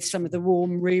work with some of the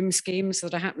warm room schemes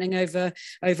that are happening over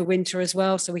winter as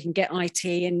well, so we can get IT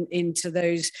into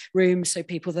those rooms so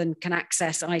people then can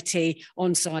access IT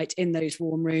on site in those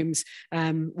warm rooms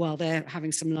while they're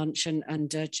having some lunch and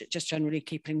just generally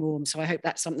keeping warm. So I hope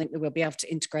that's something that we'll be able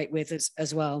to integrate with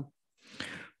as well.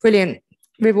 Brilliant,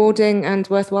 rewarding and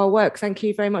worthwhile work. Thank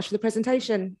you very much for the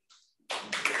presentation.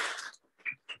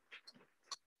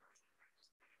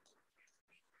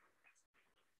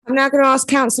 I'm now going to ask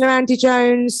Councillor Andy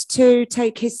Jones to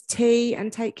take his tea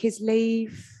and take his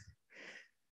leave.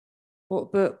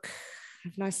 What book?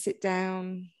 Have a nice sit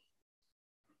down.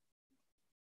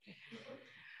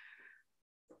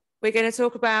 We're going to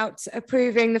talk about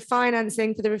approving the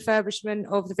financing for the refurbishment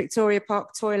of the Victoria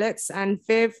Park toilets, and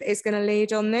Viv is going to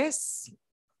lead on this.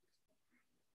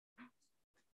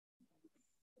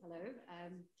 Hello.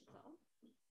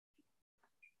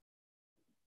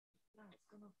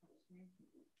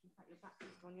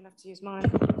 You'll have to use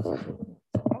mine.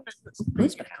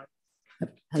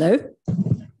 Hello.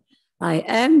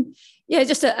 Hi. Yeah,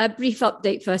 just a brief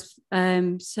update first.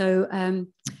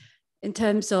 In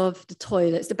terms of the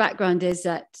toilets, the background is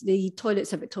that the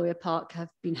toilets at Victoria Park have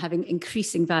been having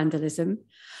increasing vandalism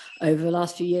over the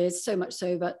last few years, so much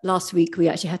so that last week we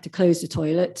actually had to close the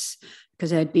toilets because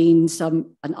there had been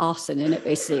an arson in it,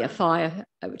 basically a fire,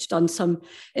 which done some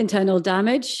internal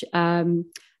damage. And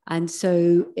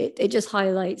so it just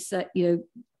highlights that,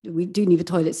 we do need the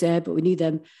toilets there, but we need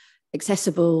them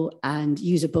accessible and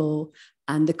usable,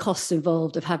 and the costs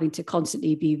involved of having to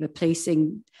constantly be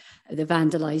replacing the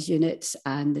vandalized units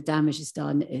and the damage is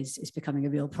done is becoming a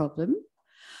real problem.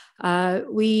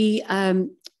 We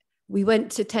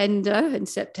went to tender in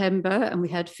September and we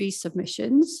had 3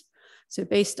 submissions. So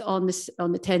based on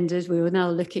the tenders, we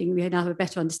now have a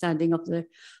better understanding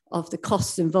of the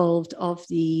costs involved of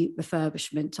the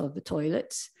refurbishment of the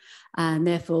toilets. And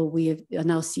therefore we are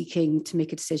now seeking to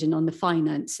make a decision on the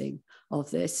financing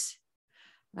of this.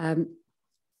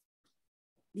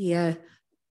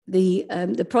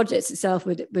 The projects itself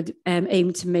would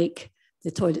aim to make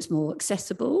the toilets more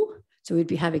accessible. So we'd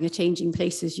be having a changing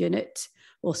places unit,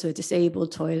 also a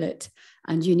disabled toilet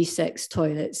and unisex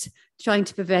toilets, trying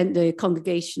to prevent the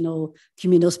congregational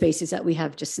communal spaces that we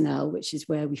have just now, which is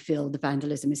where we feel the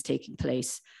vandalism is taking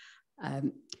place.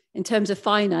 In terms of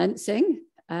financing,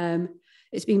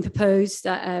 it's been proposed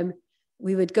that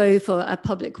we would go for a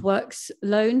public works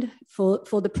loan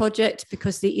for the project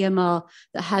because the EMR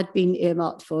that had been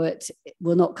earmarked for it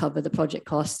will not cover the project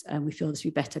costs, and we feel this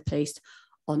would be better placed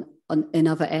in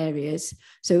other areas.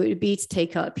 So it would be to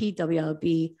take out a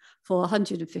PWLB for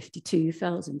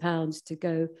 £152,000 to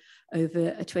go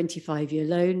over a 25-year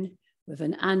loan with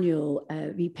an annual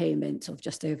repayment of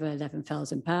just over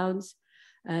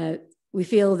 £11,000. We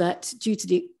feel that due to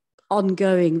the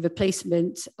ongoing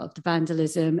replacement of the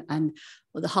vandalism and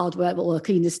the hard work that all the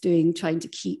cleaners doing, trying to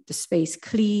keep the space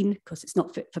clean because it's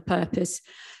not fit for purpose.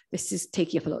 This is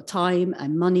taking up a lot of time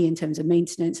and money in terms of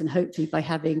maintenance, and hopefully by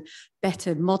having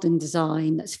better modern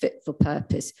design that's fit for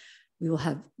purpose,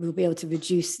 we'll be able to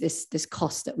reduce this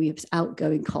cost that we have,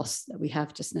 outgoing costs that we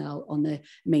have just now on the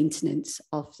maintenance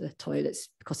of the toilets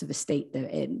because of the state they're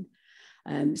in.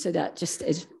 So that just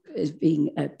is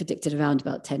being predicted around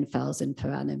about 10,000 per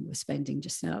annum we're spending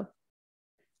just now.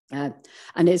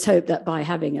 And it's hoped that by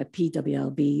having a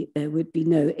PWLB, there would be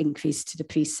no increase to the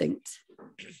precinct.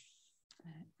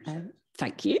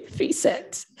 Thank you,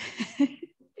 precinct.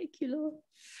 Thank you,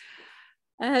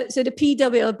 Laura. So the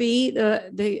PWLB,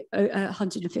 the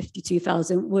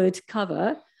 152,000 would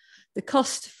cover the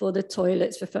cost for the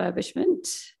toilets refurbishment,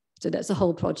 so that's a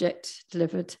whole project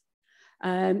delivered.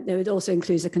 There also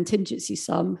includes a contingency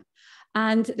sum,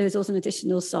 and there's also an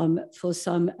additional sum for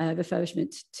some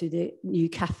refurbishment to the new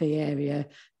cafe area,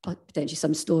 potentially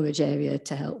some storage area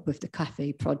to help with the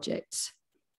cafe projects.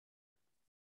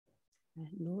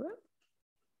 Laura?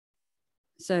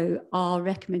 So our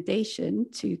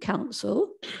recommendation to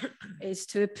council is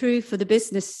to approve for the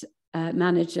business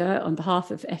manager on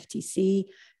behalf of FTC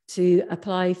to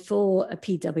apply for a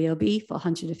PWLB for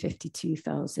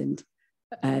 152,000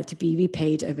 to be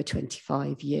repaid over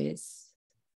 25 years.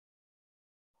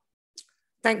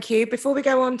 Thank you. Before we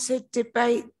go on to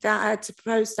debate that, to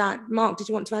propose that, Mark, did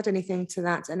you want to add anything to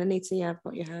that? And Anita, yeah, I've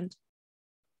got your hand.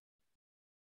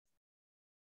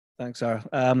 Thanks, Sarah.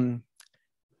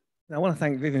 I want to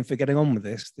thank Vivian for getting on with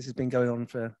this. This has been going on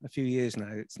for a few years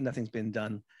now. Nothing's been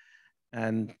done.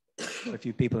 And a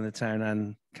few people in the town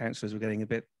and councillors were getting a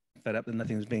bit fed up that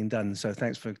nothing was being done. So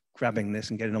thanks for grabbing this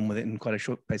and getting on with it in quite a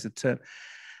short space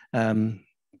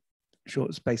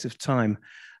of time.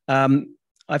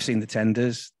 I've seen the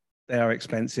tenders. They are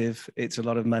expensive. It's a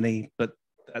lot of money, but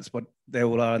that's what they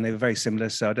all are, and they were very similar.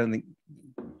 So I don't think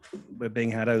we're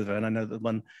being had over. And I know that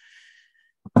one,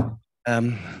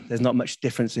 there's not much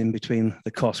difference in between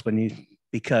the cost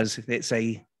because it's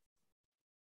a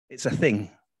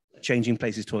thing. Changing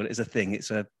places toilet is a thing. It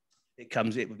would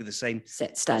be the same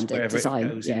set standard design,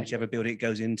 it goes in, whichever building it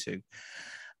goes into.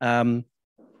 I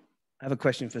have a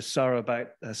question for Sarah about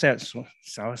Sarah.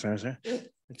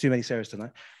 Too many Sarahs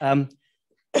tonight.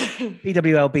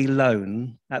 PWLB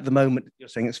loan at the moment, you're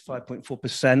saying it's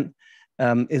 5.4%.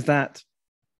 Is that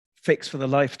fixed for the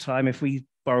lifetime? If we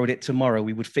borrowed it tomorrow,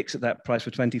 we would fix at that price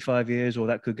for 25 years, or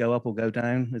that could go up or go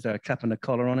down? Is there a cap and a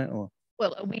collar on it, or?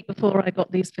 Well, a week before I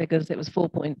got these figures, it was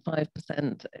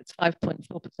 4.5%. It's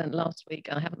 5.4% last week.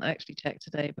 I haven't actually checked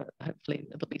today, but hopefully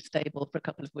it'll be stable for a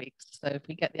couple of weeks. So if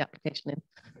we get the application in.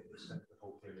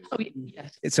 Oh,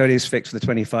 yes. So it is fixed for the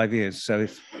 25 years. So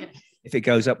if it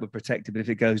goes up, we're protected, but if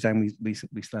it goes down, we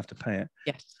still have to pay it.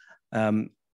 Yes.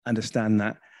 Understand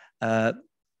that.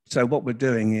 So what we're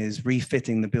doing is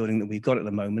refitting the building that we've got at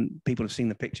the moment. People have seen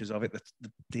the pictures of it.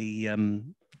 The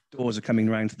doors are coming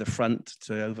around to the front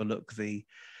to overlook the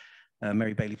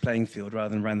Mary Bailey playing field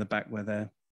rather than around the back where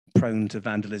they're prone to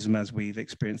vandalism, as we've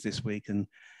experienced this week. And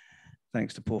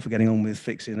thanks to Paul for getting on with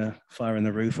fixing a fire in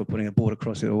the roof or putting a board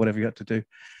across it or whatever you had to do.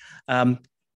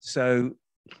 So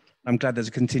I'm glad there's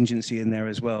a contingency in there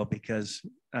as well, because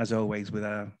as always with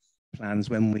our plans,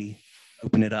 when we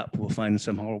open it up, we'll find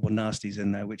some horrible nasties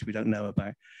in there which we don't know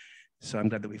about. So I'm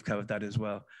glad that we've covered that as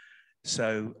well.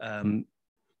 So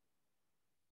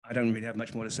I don't really have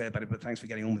much more to say about it, but thanks for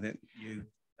getting on with it. You,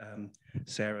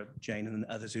 Sarah, Jane, and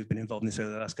others who've been involved in this over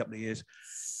the last couple of years.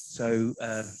 So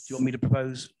do you want me to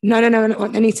propose? No.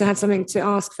 Anita had something to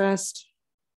ask first.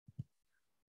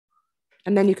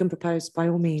 And then you can propose by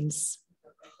all means.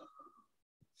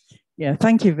 Yeah,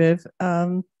 thank you, Viv.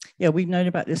 Yeah, we've known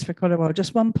about this for quite a while.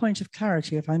 Just one point of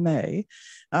clarity, if I may.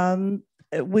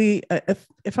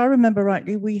 If I remember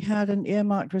rightly, we had an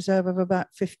earmarked reserve of about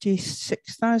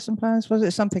 £56,000, was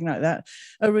it something like that,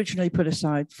 originally put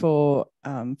aside for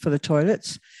the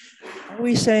toilets. Are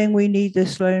we saying we need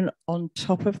this loan on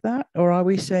top of that, or are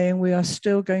we saying we are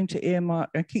still going to earmark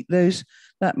and keep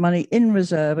that money in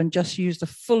reserve and just use the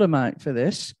full amount for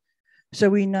this? So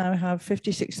we now have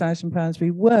 £56,000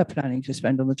 we were planning to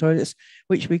spend on the toilets,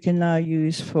 which we can now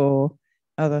use for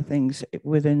other things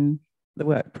within the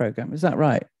work programme. Is that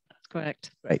right? That's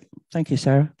correct. Great. Thank you,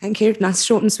 Sarah. Thank you. Nice,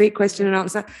 short and sweet question and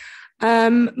answer.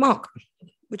 Mark,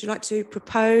 would you like to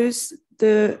propose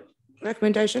the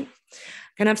recommendation?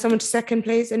 Can I have someone to second,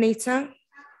 please? Anita?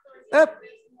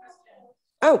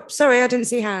 Oh, sorry, I didn't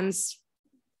see hands.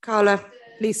 Carla,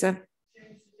 Lisa.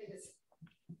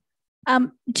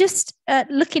 Just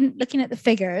looking at the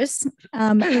figures,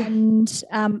 and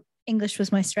English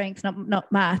was my strength,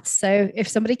 not maths. So if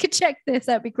somebody could check this,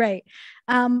 that'd be great.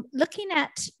 Looking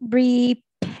at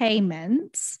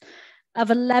repayments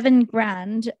of 11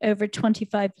 grand over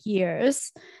 25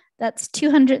 years, that's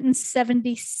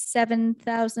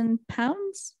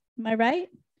 £277,000. Am I right?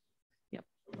 Yep,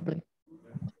 probably.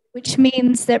 Which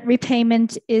means that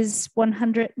repayment is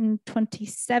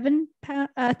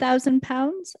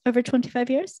 £127,000 over 25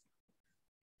 years?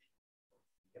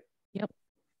 Yep.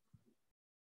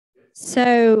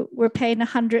 So we're paying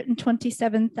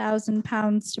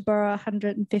 £127,000 to borrow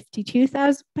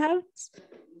 £152,000?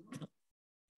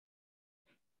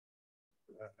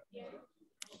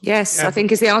 Yes, Yeah, I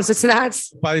think is the answer to that.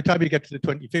 By the time you get to the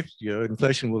 25th year,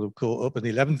 inflation will have caught up and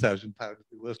the £11,000 will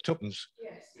be worth tuppence.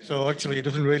 Yes. So actually, it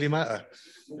doesn't really matter.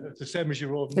 It's the same as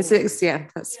your own. Yeah,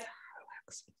 that's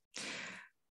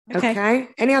okay.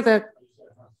 Any other?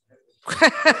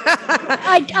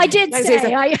 I did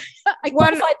say I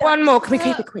one more. Can we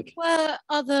keep it quick? Were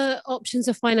other options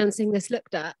of financing this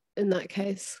looked at in that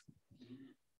case?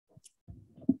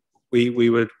 We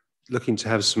were looking to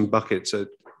have some buckets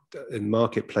in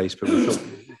marketplace, but we thought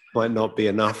might not be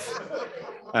enough.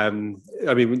 I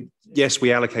mean, yes,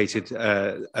 we allocated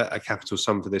a capital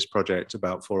sum for this project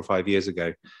about 4 or 5 years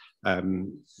ago,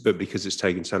 but because it's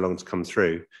taken so long to come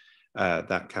through,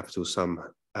 that capital sum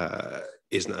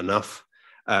isn't enough.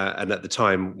 And at the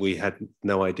time, we had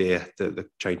no idea that the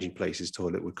Changing Places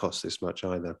toilet would cost this much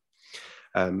either.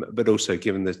 But also,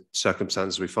 given the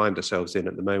circumstances we find ourselves in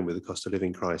at the moment with the cost of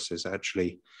living crisis,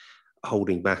 actually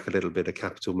holding back a little bit of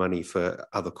capital money for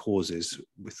other causes,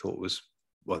 we thought was,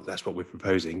 well, that's what we're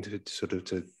proposing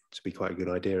to be quite a good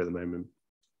idea at the moment.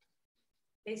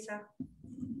 Lisa?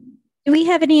 Do we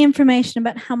have any information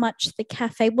about how much the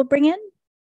cafe will bring in?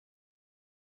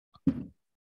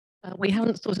 We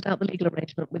haven't sorted out the legal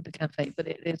arrangement with the cafe, but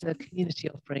it is a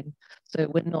community offering. So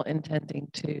we're not intending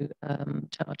to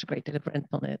charge a great deal of rent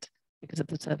on it because of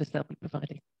the service they'll be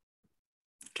providing.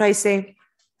 Tracy?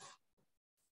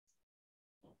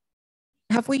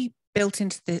 Have we built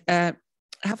into the,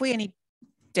 have we any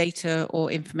data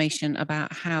or information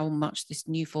about how much this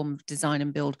new form of design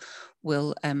and build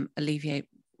will alleviate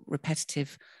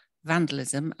repetitive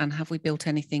vandalism? And have we built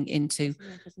anything into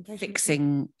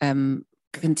fixing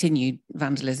continued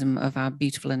vandalism of our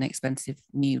beautiful and expensive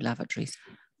new lavatories?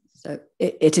 So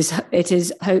it is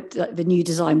hoped that the new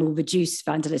design will reduce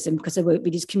vandalism because there won't be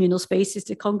these communal spaces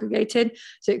to congregate in.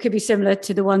 So it could be similar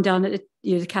to the one down at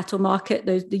the cattle market,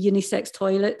 the unisex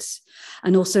toilets.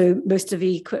 And also most of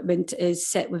the equipment is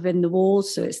set within the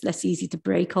walls, so it's less easy to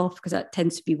break off, because that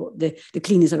tends to be what the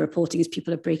cleaners are reporting, is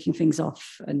people are breaking things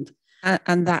off.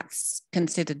 And that's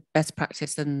considered best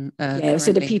practice. And yeah,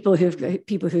 so the people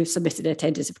who've submitted their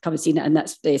tenders have come and seen it,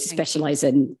 and they specialise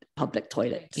in public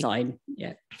toilet design.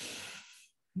 Yeah.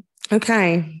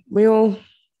 Okay, we all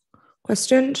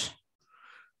questioned.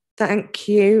 Thank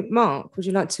you, Mark. Would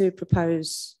you like to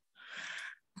propose?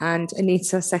 And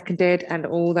Anita seconded, and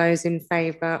all those in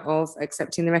favour of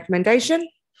accepting the recommendation.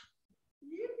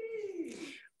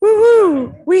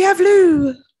 Woo-hoo! We have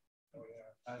Lou.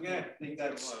 Yeah, I think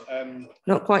that's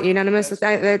not quite unanimous.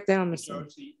 They're on the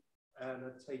majority, and I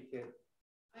take it.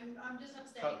 I'm just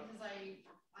abstaining because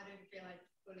I don't feel I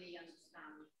fully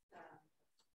understand.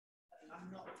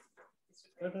 I'm not.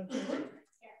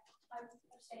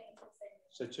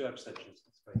 So 2 abstentions.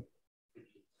 That's great.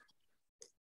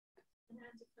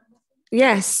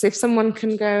 Yes, if someone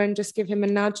can go and just give him a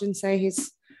nudge and say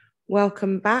he's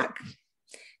welcome back.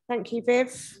 Thank you,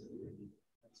 Viv.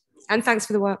 And thanks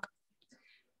for the work.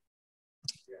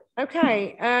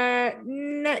 Okay,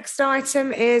 next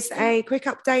item is a quick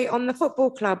update on the football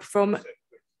club from,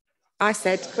 I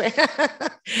said,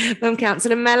 from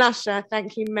Councillor Mel Usher.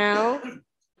 Thank you, Mel.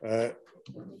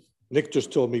 Nick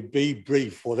just told me, be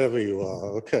brief, whatever you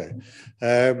are. Okay.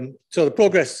 So the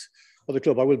progress of the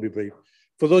club, I will be brief.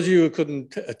 For those of you who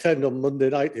couldn't attend on Monday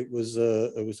night, it was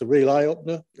a real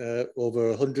eye-opener. Over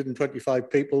 125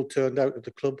 people turned out at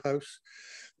the clubhouse.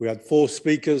 We had 4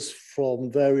 speakers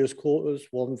from various quarters,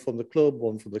 1 from the club,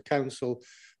 1 from the council,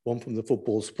 1 from the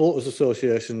Football Supporters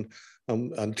Association,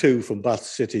 and 2 from Bath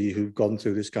City who've gone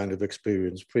through this kind of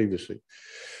experience previously.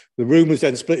 The room was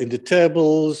then split into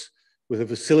tables with a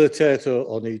facilitator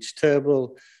on each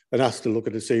table and asked to look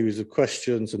at a series of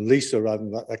questions, and Lisa ran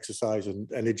that exercise and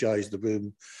energised the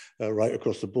room right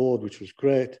across the board, which was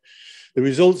great. The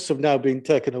results have now been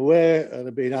taken away and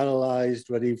have been analysed,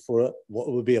 ready for what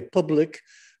will be a public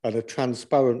and a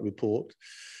transparent report.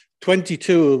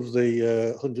 22 of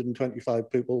the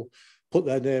 125 people put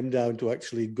their name down to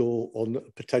actually go on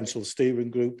potential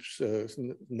steering groups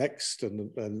next,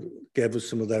 and gave us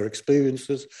some of their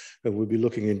experiences, and we'll be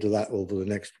looking into that over the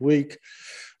next week.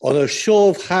 On a show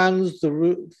of hands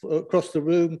across the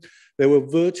room, they were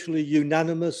virtually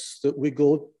unanimous that we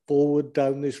go forward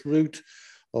down this route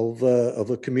of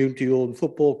a community-owned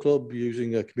football club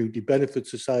using a community benefit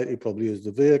society probably as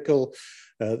the vehicle.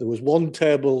 There was 1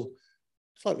 table,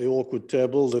 slightly awkward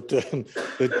table,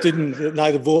 that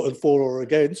neither voted for or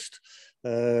against.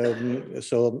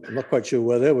 So I'm not quite sure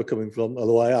where they were coming from,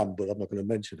 although I am, but I'm not going to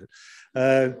mention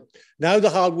it. Now the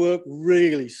hard work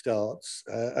really starts,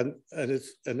 and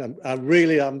I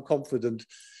really am confident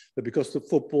that because the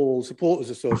Football Supporters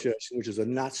Association, which is a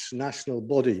national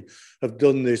body, have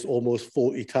done this almost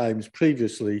 40 times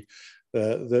previously,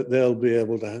 that they'll be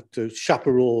able to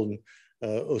chaperone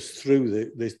us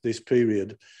through this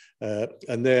period.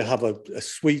 And they have a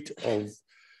suite of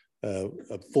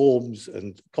forms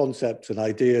and concepts and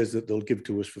ideas that they'll give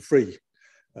to us for free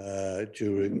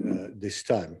during this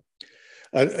time.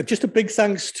 Just a big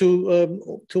thanks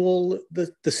to all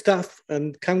the staff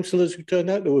and councillors who turned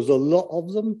out. There was a lot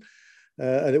of them,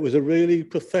 and it was a really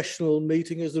professional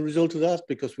meeting as a result of that,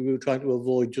 because we were trying to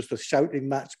avoid just a shouting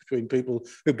match between people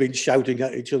who've been shouting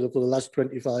at each other for the last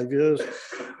 25 years.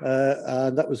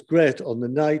 And that was great on the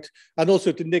night. And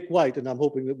also to Nick White, and I'm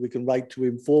hoping that we can write to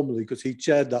him formally, because he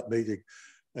chaired that meeting.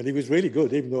 And he was really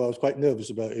good, even though I was quite nervous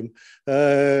about him,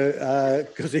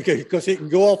 because he can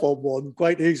go off on one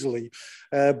quite easily.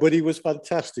 But he was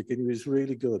fantastic, and he was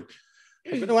really good.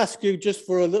 I'm going to ask you just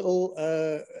for a little,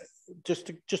 just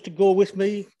to go with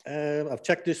me. I've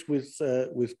checked this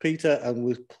with Peter and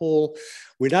with Paul.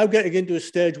 We're now getting into a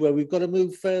stage where we've got to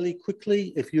move fairly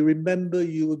quickly. If you remember,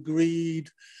 you agreed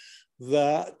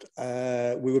that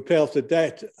we would pay off the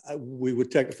debt. We would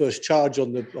take the first charge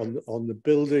on the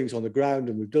buildings, on the ground,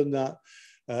 and we've done that.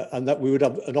 And that we would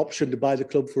have an option to buy the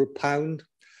club for £1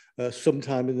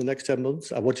 sometime in the next 10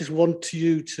 months. I just want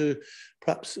you to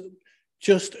perhaps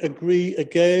just agree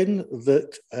again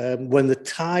that when the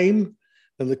time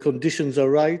and the conditions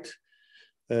are right,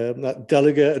 that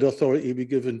delegated authority be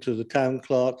given to the town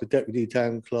clerk, the deputy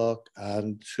town clerk,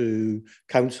 and to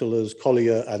councillors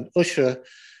Collier and Usher,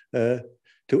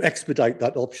 to expedite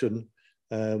that option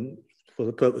for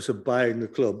the purpose of buying the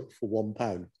club for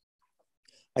 £1.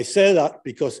 I say that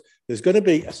because there's going to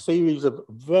be a series of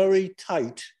very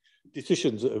tight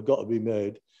decisions that have got to be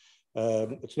made.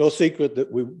 It's no secret that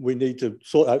we need to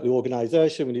sort out the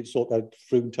organisation, we need to sort out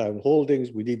Frome Town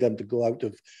Holdings, we need them to go out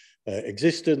of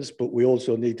existence, but we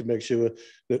also need to make sure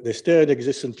that they stay in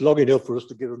existence long enough for us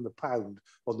to give them the £1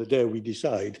 on the day we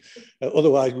decide.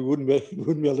 Otherwise, we wouldn't be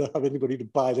able to have anybody to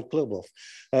buy the club off.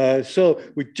 So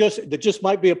there just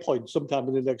might be a point sometime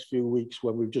in the next few weeks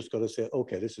when we've just got to say,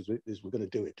 okay, this is we're going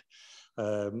to do it.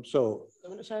 So,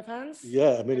 want a show of hands?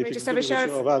 Yeah, I mean, if you just can have give us a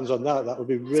show of hands on that, that would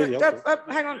be really helpful.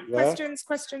 Hang on, Yeah.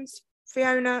 questions.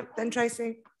 Fiona, then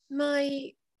Tracy.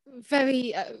 My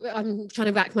I'm trying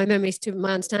to rack my memories to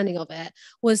my understanding of it,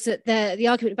 was that the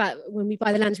argument about when we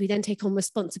buy the lands, we then take on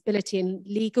responsibility and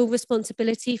legal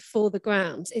responsibility for the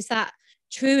grounds. Is that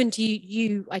true? And do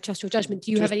you I trust your judgment,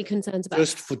 do you have any concerns about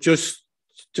Just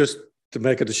to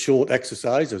make it a short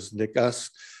exercise, as Nick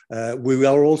asked, we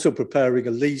are also preparing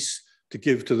a lease to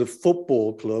give to the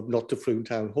football club, not to Frome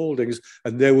Town Holdings,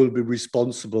 and they will be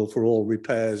responsible for all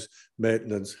repairs,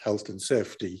 maintenance, health and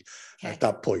safety at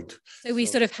that point. So we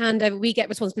sort of hand over, we get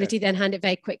responsibility, then hand it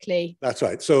very quickly. That's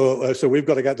right. So we've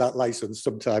got to get that license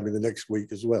sometime in the next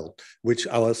week as well, which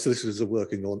our solicitors are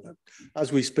working on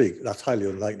as we speak. That's highly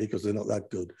unlikely because they're not that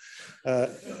good.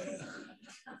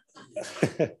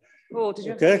 Oh, did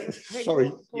you okay,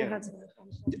 sorry. Yeah.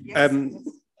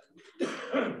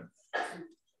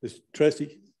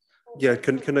 Tracy. Yeah,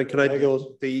 can I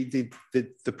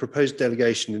the proposed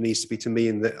delegation needs to be to me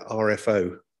and the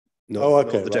RFO,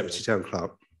 not the deputy town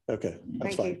clerk. Okay,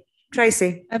 that's fine. You.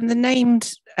 Tracy. The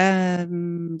named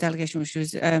delegation, which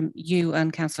was you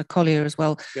and Councillor Collier as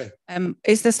well. Yeah.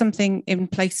 Is there something in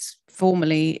place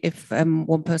formally if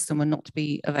one person were not to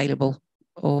be available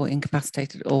or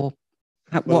incapacitated, or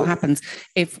what happens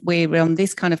if we're on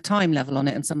this kind of time level on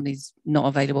it and somebody's not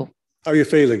available? How are you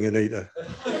feeling, Anita?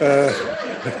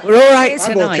 We're all right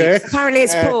tonight. Okay. Apparently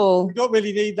it's Paul. We don't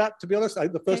really need that, to be honest.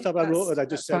 The first time I wrote it, I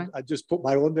just said, I just put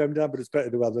my own name down, but it's better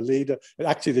to have the leader. And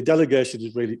actually, the delegation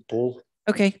is really Paul.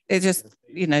 Okay, it just,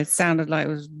 sounded like it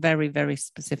was very, very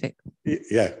specific.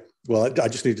 Yeah, well, I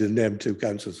just needed to name 2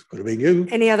 councillors. Could have been you.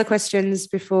 Any other questions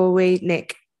before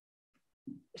Nick?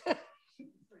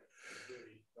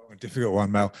 Difficult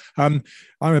one, Mel. I'm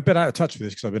a bit out of touch with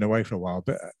this because I've been away for a while,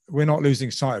 but we're not losing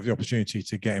sight of the opportunity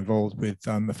to get involved with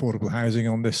affordable housing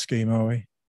on this scheme, are we?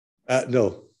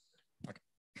 No. Okay.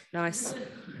 Nice.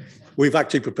 We've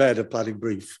actually prepared a planning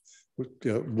brief.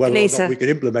 Whether or not we can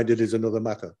implement it is another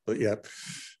matter, but yeah.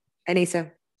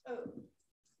 Anita.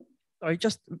 Sorry,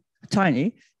 just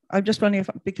tiny. I'm just wondering if,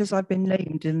 because I've been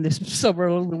named in this somewhere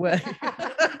along the way,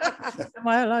 am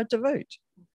I allowed to vote?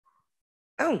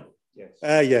 Oh. Yes.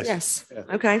 Yes. Yeah.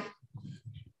 Okay.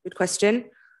 Good question.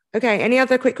 Okay. Any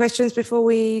other quick questions before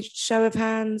we show of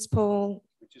hands, Paul?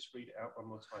 Just read it out one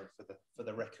more time for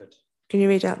the record. Can you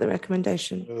read out the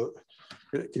recommendation?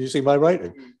 Can you see my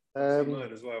writing? Mine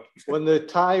as well. When the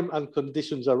time and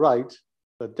conditions are right,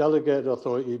 the delegated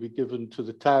authority will be given to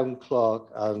the town clerk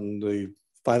and the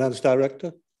finance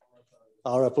director,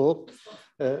 RFO,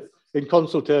 in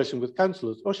consultation with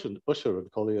councillors Usher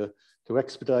and Collier, to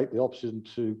expedite the option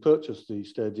to purchase the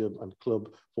stadium and club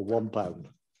for £1.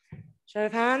 Show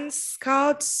of hands,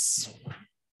 cards.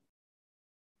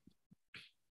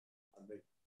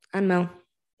 And Mel.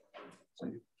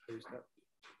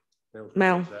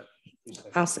 Mel.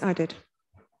 I did.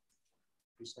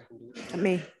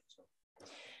 Me.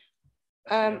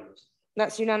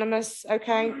 That's unanimous.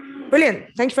 Okay, brilliant.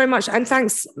 Thank you very much. And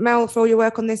thanks, Mel, for all your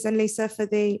work on this, and Lisa for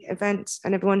the event,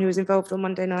 and everyone who was involved on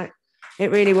Monday night. It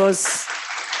really was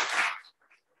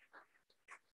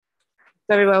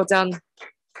very well done.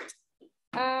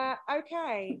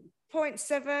 Okay, point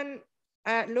 7,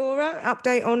 Laura,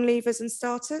 update on leavers and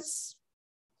starters.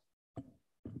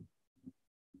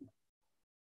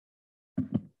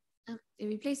 You'll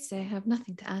be pleased to say I have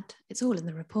nothing to add. It's all in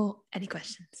the report. Any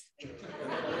questions?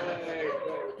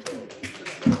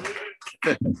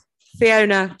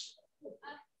 Fiona.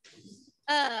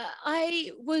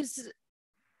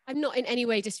 I'm not in any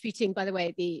way disputing, by the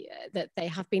way, that they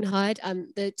have been hired.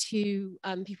 The two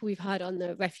people we've hired on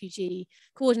the refugee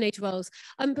coordinator roles.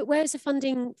 But where is the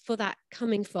funding for that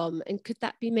coming from? And could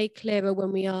that be made clearer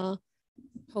when we are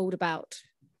told about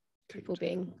people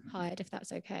being hired, if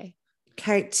that's okay?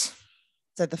 Kate.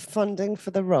 So the funding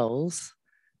for the roles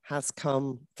has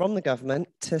come from the government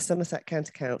to Somerset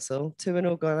County Council to an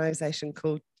organisation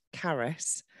called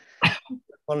CARIS, a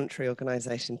voluntary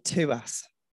organisation, to us.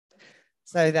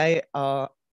 So they are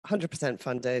 100%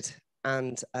 funded,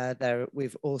 and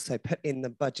we've also put in the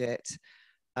budget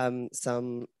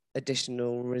some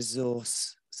additional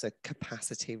resource, so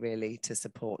capacity really, to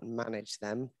support and manage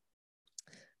them.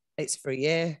 It's for a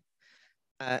year.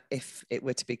 If it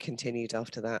were to be continued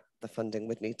after that, the funding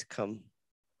would need to come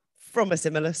from a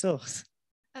similar source.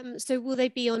 So will they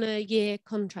be on a year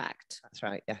contract? That's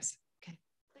right, yes. Okay,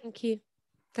 thank you.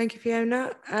 Thank you,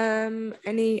 Fiona.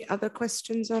 Any other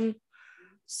questions on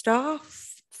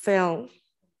staff? Phil.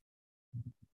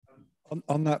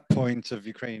 On that point of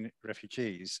Ukrainian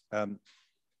refugees,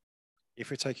 if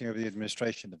we're taking over the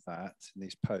administration of that and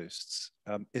these posts,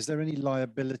 is there any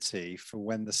liability for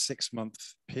when the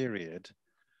 6-month period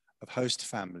of host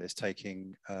families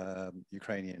taking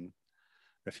Ukrainian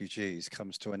refugees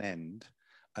comes to an end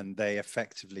and they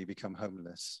effectively become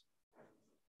homeless?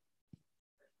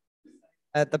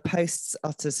 The posts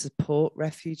are to support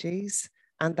refugees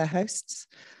and their hosts,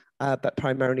 but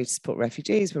primarily to support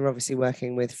refugees. We're obviously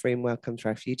working with Frome Welcomes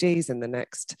Refugees and the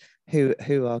next, who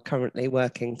are currently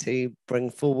working to bring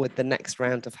forward the next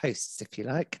round of hosts, if you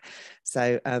like.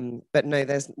 So, but no,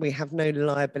 we have no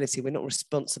liability. We're not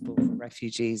responsible for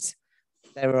refugees.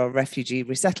 There are refugee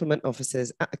resettlement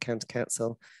officers at the county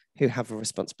council who have a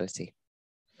responsibility.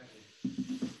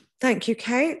 Thank you,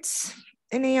 Kate.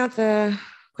 Any other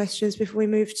questions before we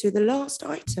move to the last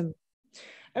item?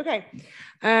 Okay,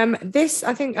 this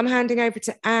I think I'm handing over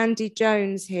to Andy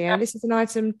Jones here. This is an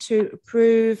item to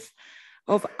approve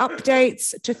of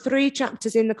updates to 3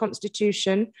 chapters in the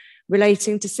Constitution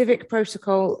relating to civic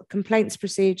protocol, complaints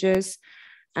procedures,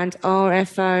 and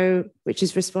RFO, which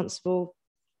is responsible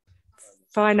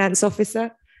finance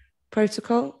officer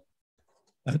protocol.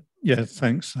 Yeah,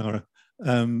 thanks, Sarah.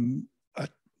 I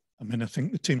mean, I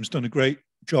think the team's done a great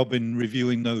job in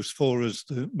reviewing those for us.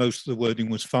 Most of the wording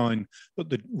was fine, but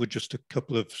there were just a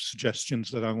couple of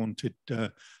suggestions that I wanted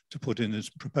to put in as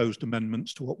proposed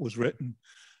amendments to what was written.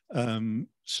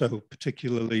 So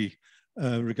particularly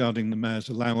regarding the mayor's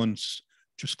allowance,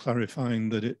 just clarifying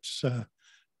that it's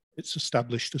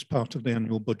established as part of the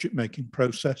annual budget making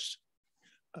process.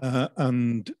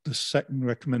 And the second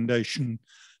recommendation,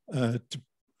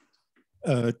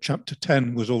 chapter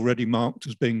 10 was already marked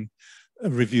as being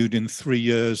reviewed in 3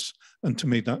 years, and to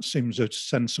me that seems a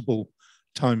sensible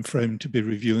time frame to be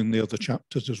reviewing the other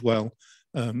chapters as well.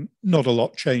 Not a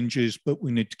lot changes, but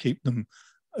we need to keep them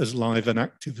as live and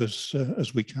active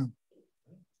as we can.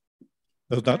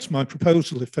 So that's my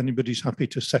proposal, if anybody's happy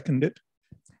to second it.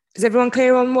 Is everyone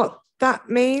clear on what that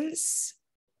means?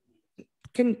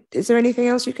 Is there anything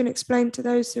else you can explain to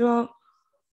those who are?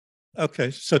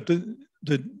 Okay, so the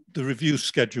review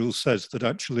schedule says that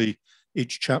actually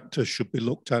each chapter should be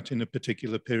looked at in a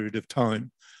particular period of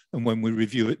time. And when we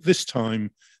review it this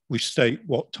time, we state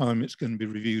what time it's going to be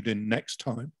reviewed in next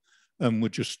time. And we're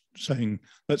just saying,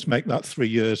 let's make that 3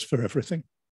 years for everything.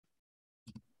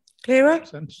 Clearer?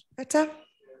 Makes sense. Better?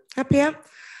 Happier?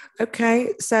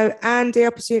 Okay, so Andy,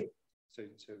 opposite. So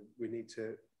we need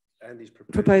to Andy's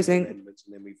proposing amendments,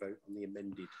 and then we vote on the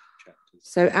amended chapters.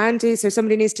 So Andy, so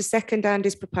somebody needs to second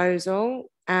Andy's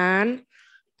proposal, Anne,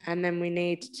 and then we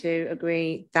need to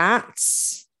agree that.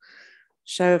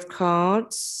 Show of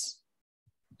cards.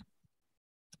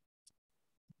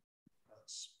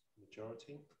 That's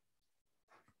majority.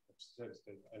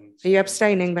 Are you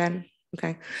abstaining, Ben?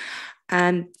 Okay.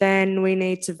 And then we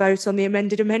need to vote on the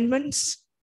amended amendments.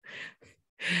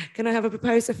 Can I have a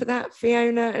proposer for that?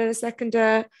 Fiona and a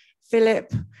seconder,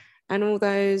 Philip, and all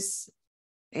those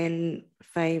in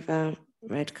favour,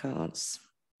 red cards.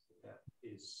 That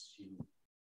is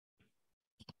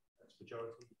that's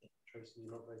majority. Tracy,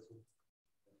 you're not voting.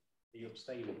 Are you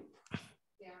abstaining?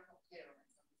 Yeah, I'm not clear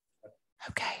on it.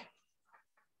 Okay.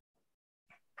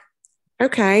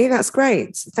 Okay, that's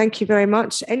great. Thank you very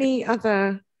much. Any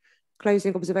other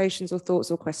closing observations or thoughts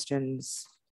or questions?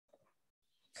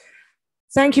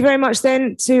 Thank you very much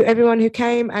then to everyone who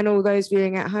came and all those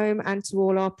viewing at home, and to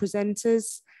all our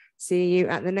presenters. See you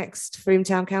at the next Frome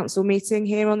Town Council meeting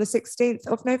here on the 16th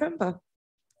of November.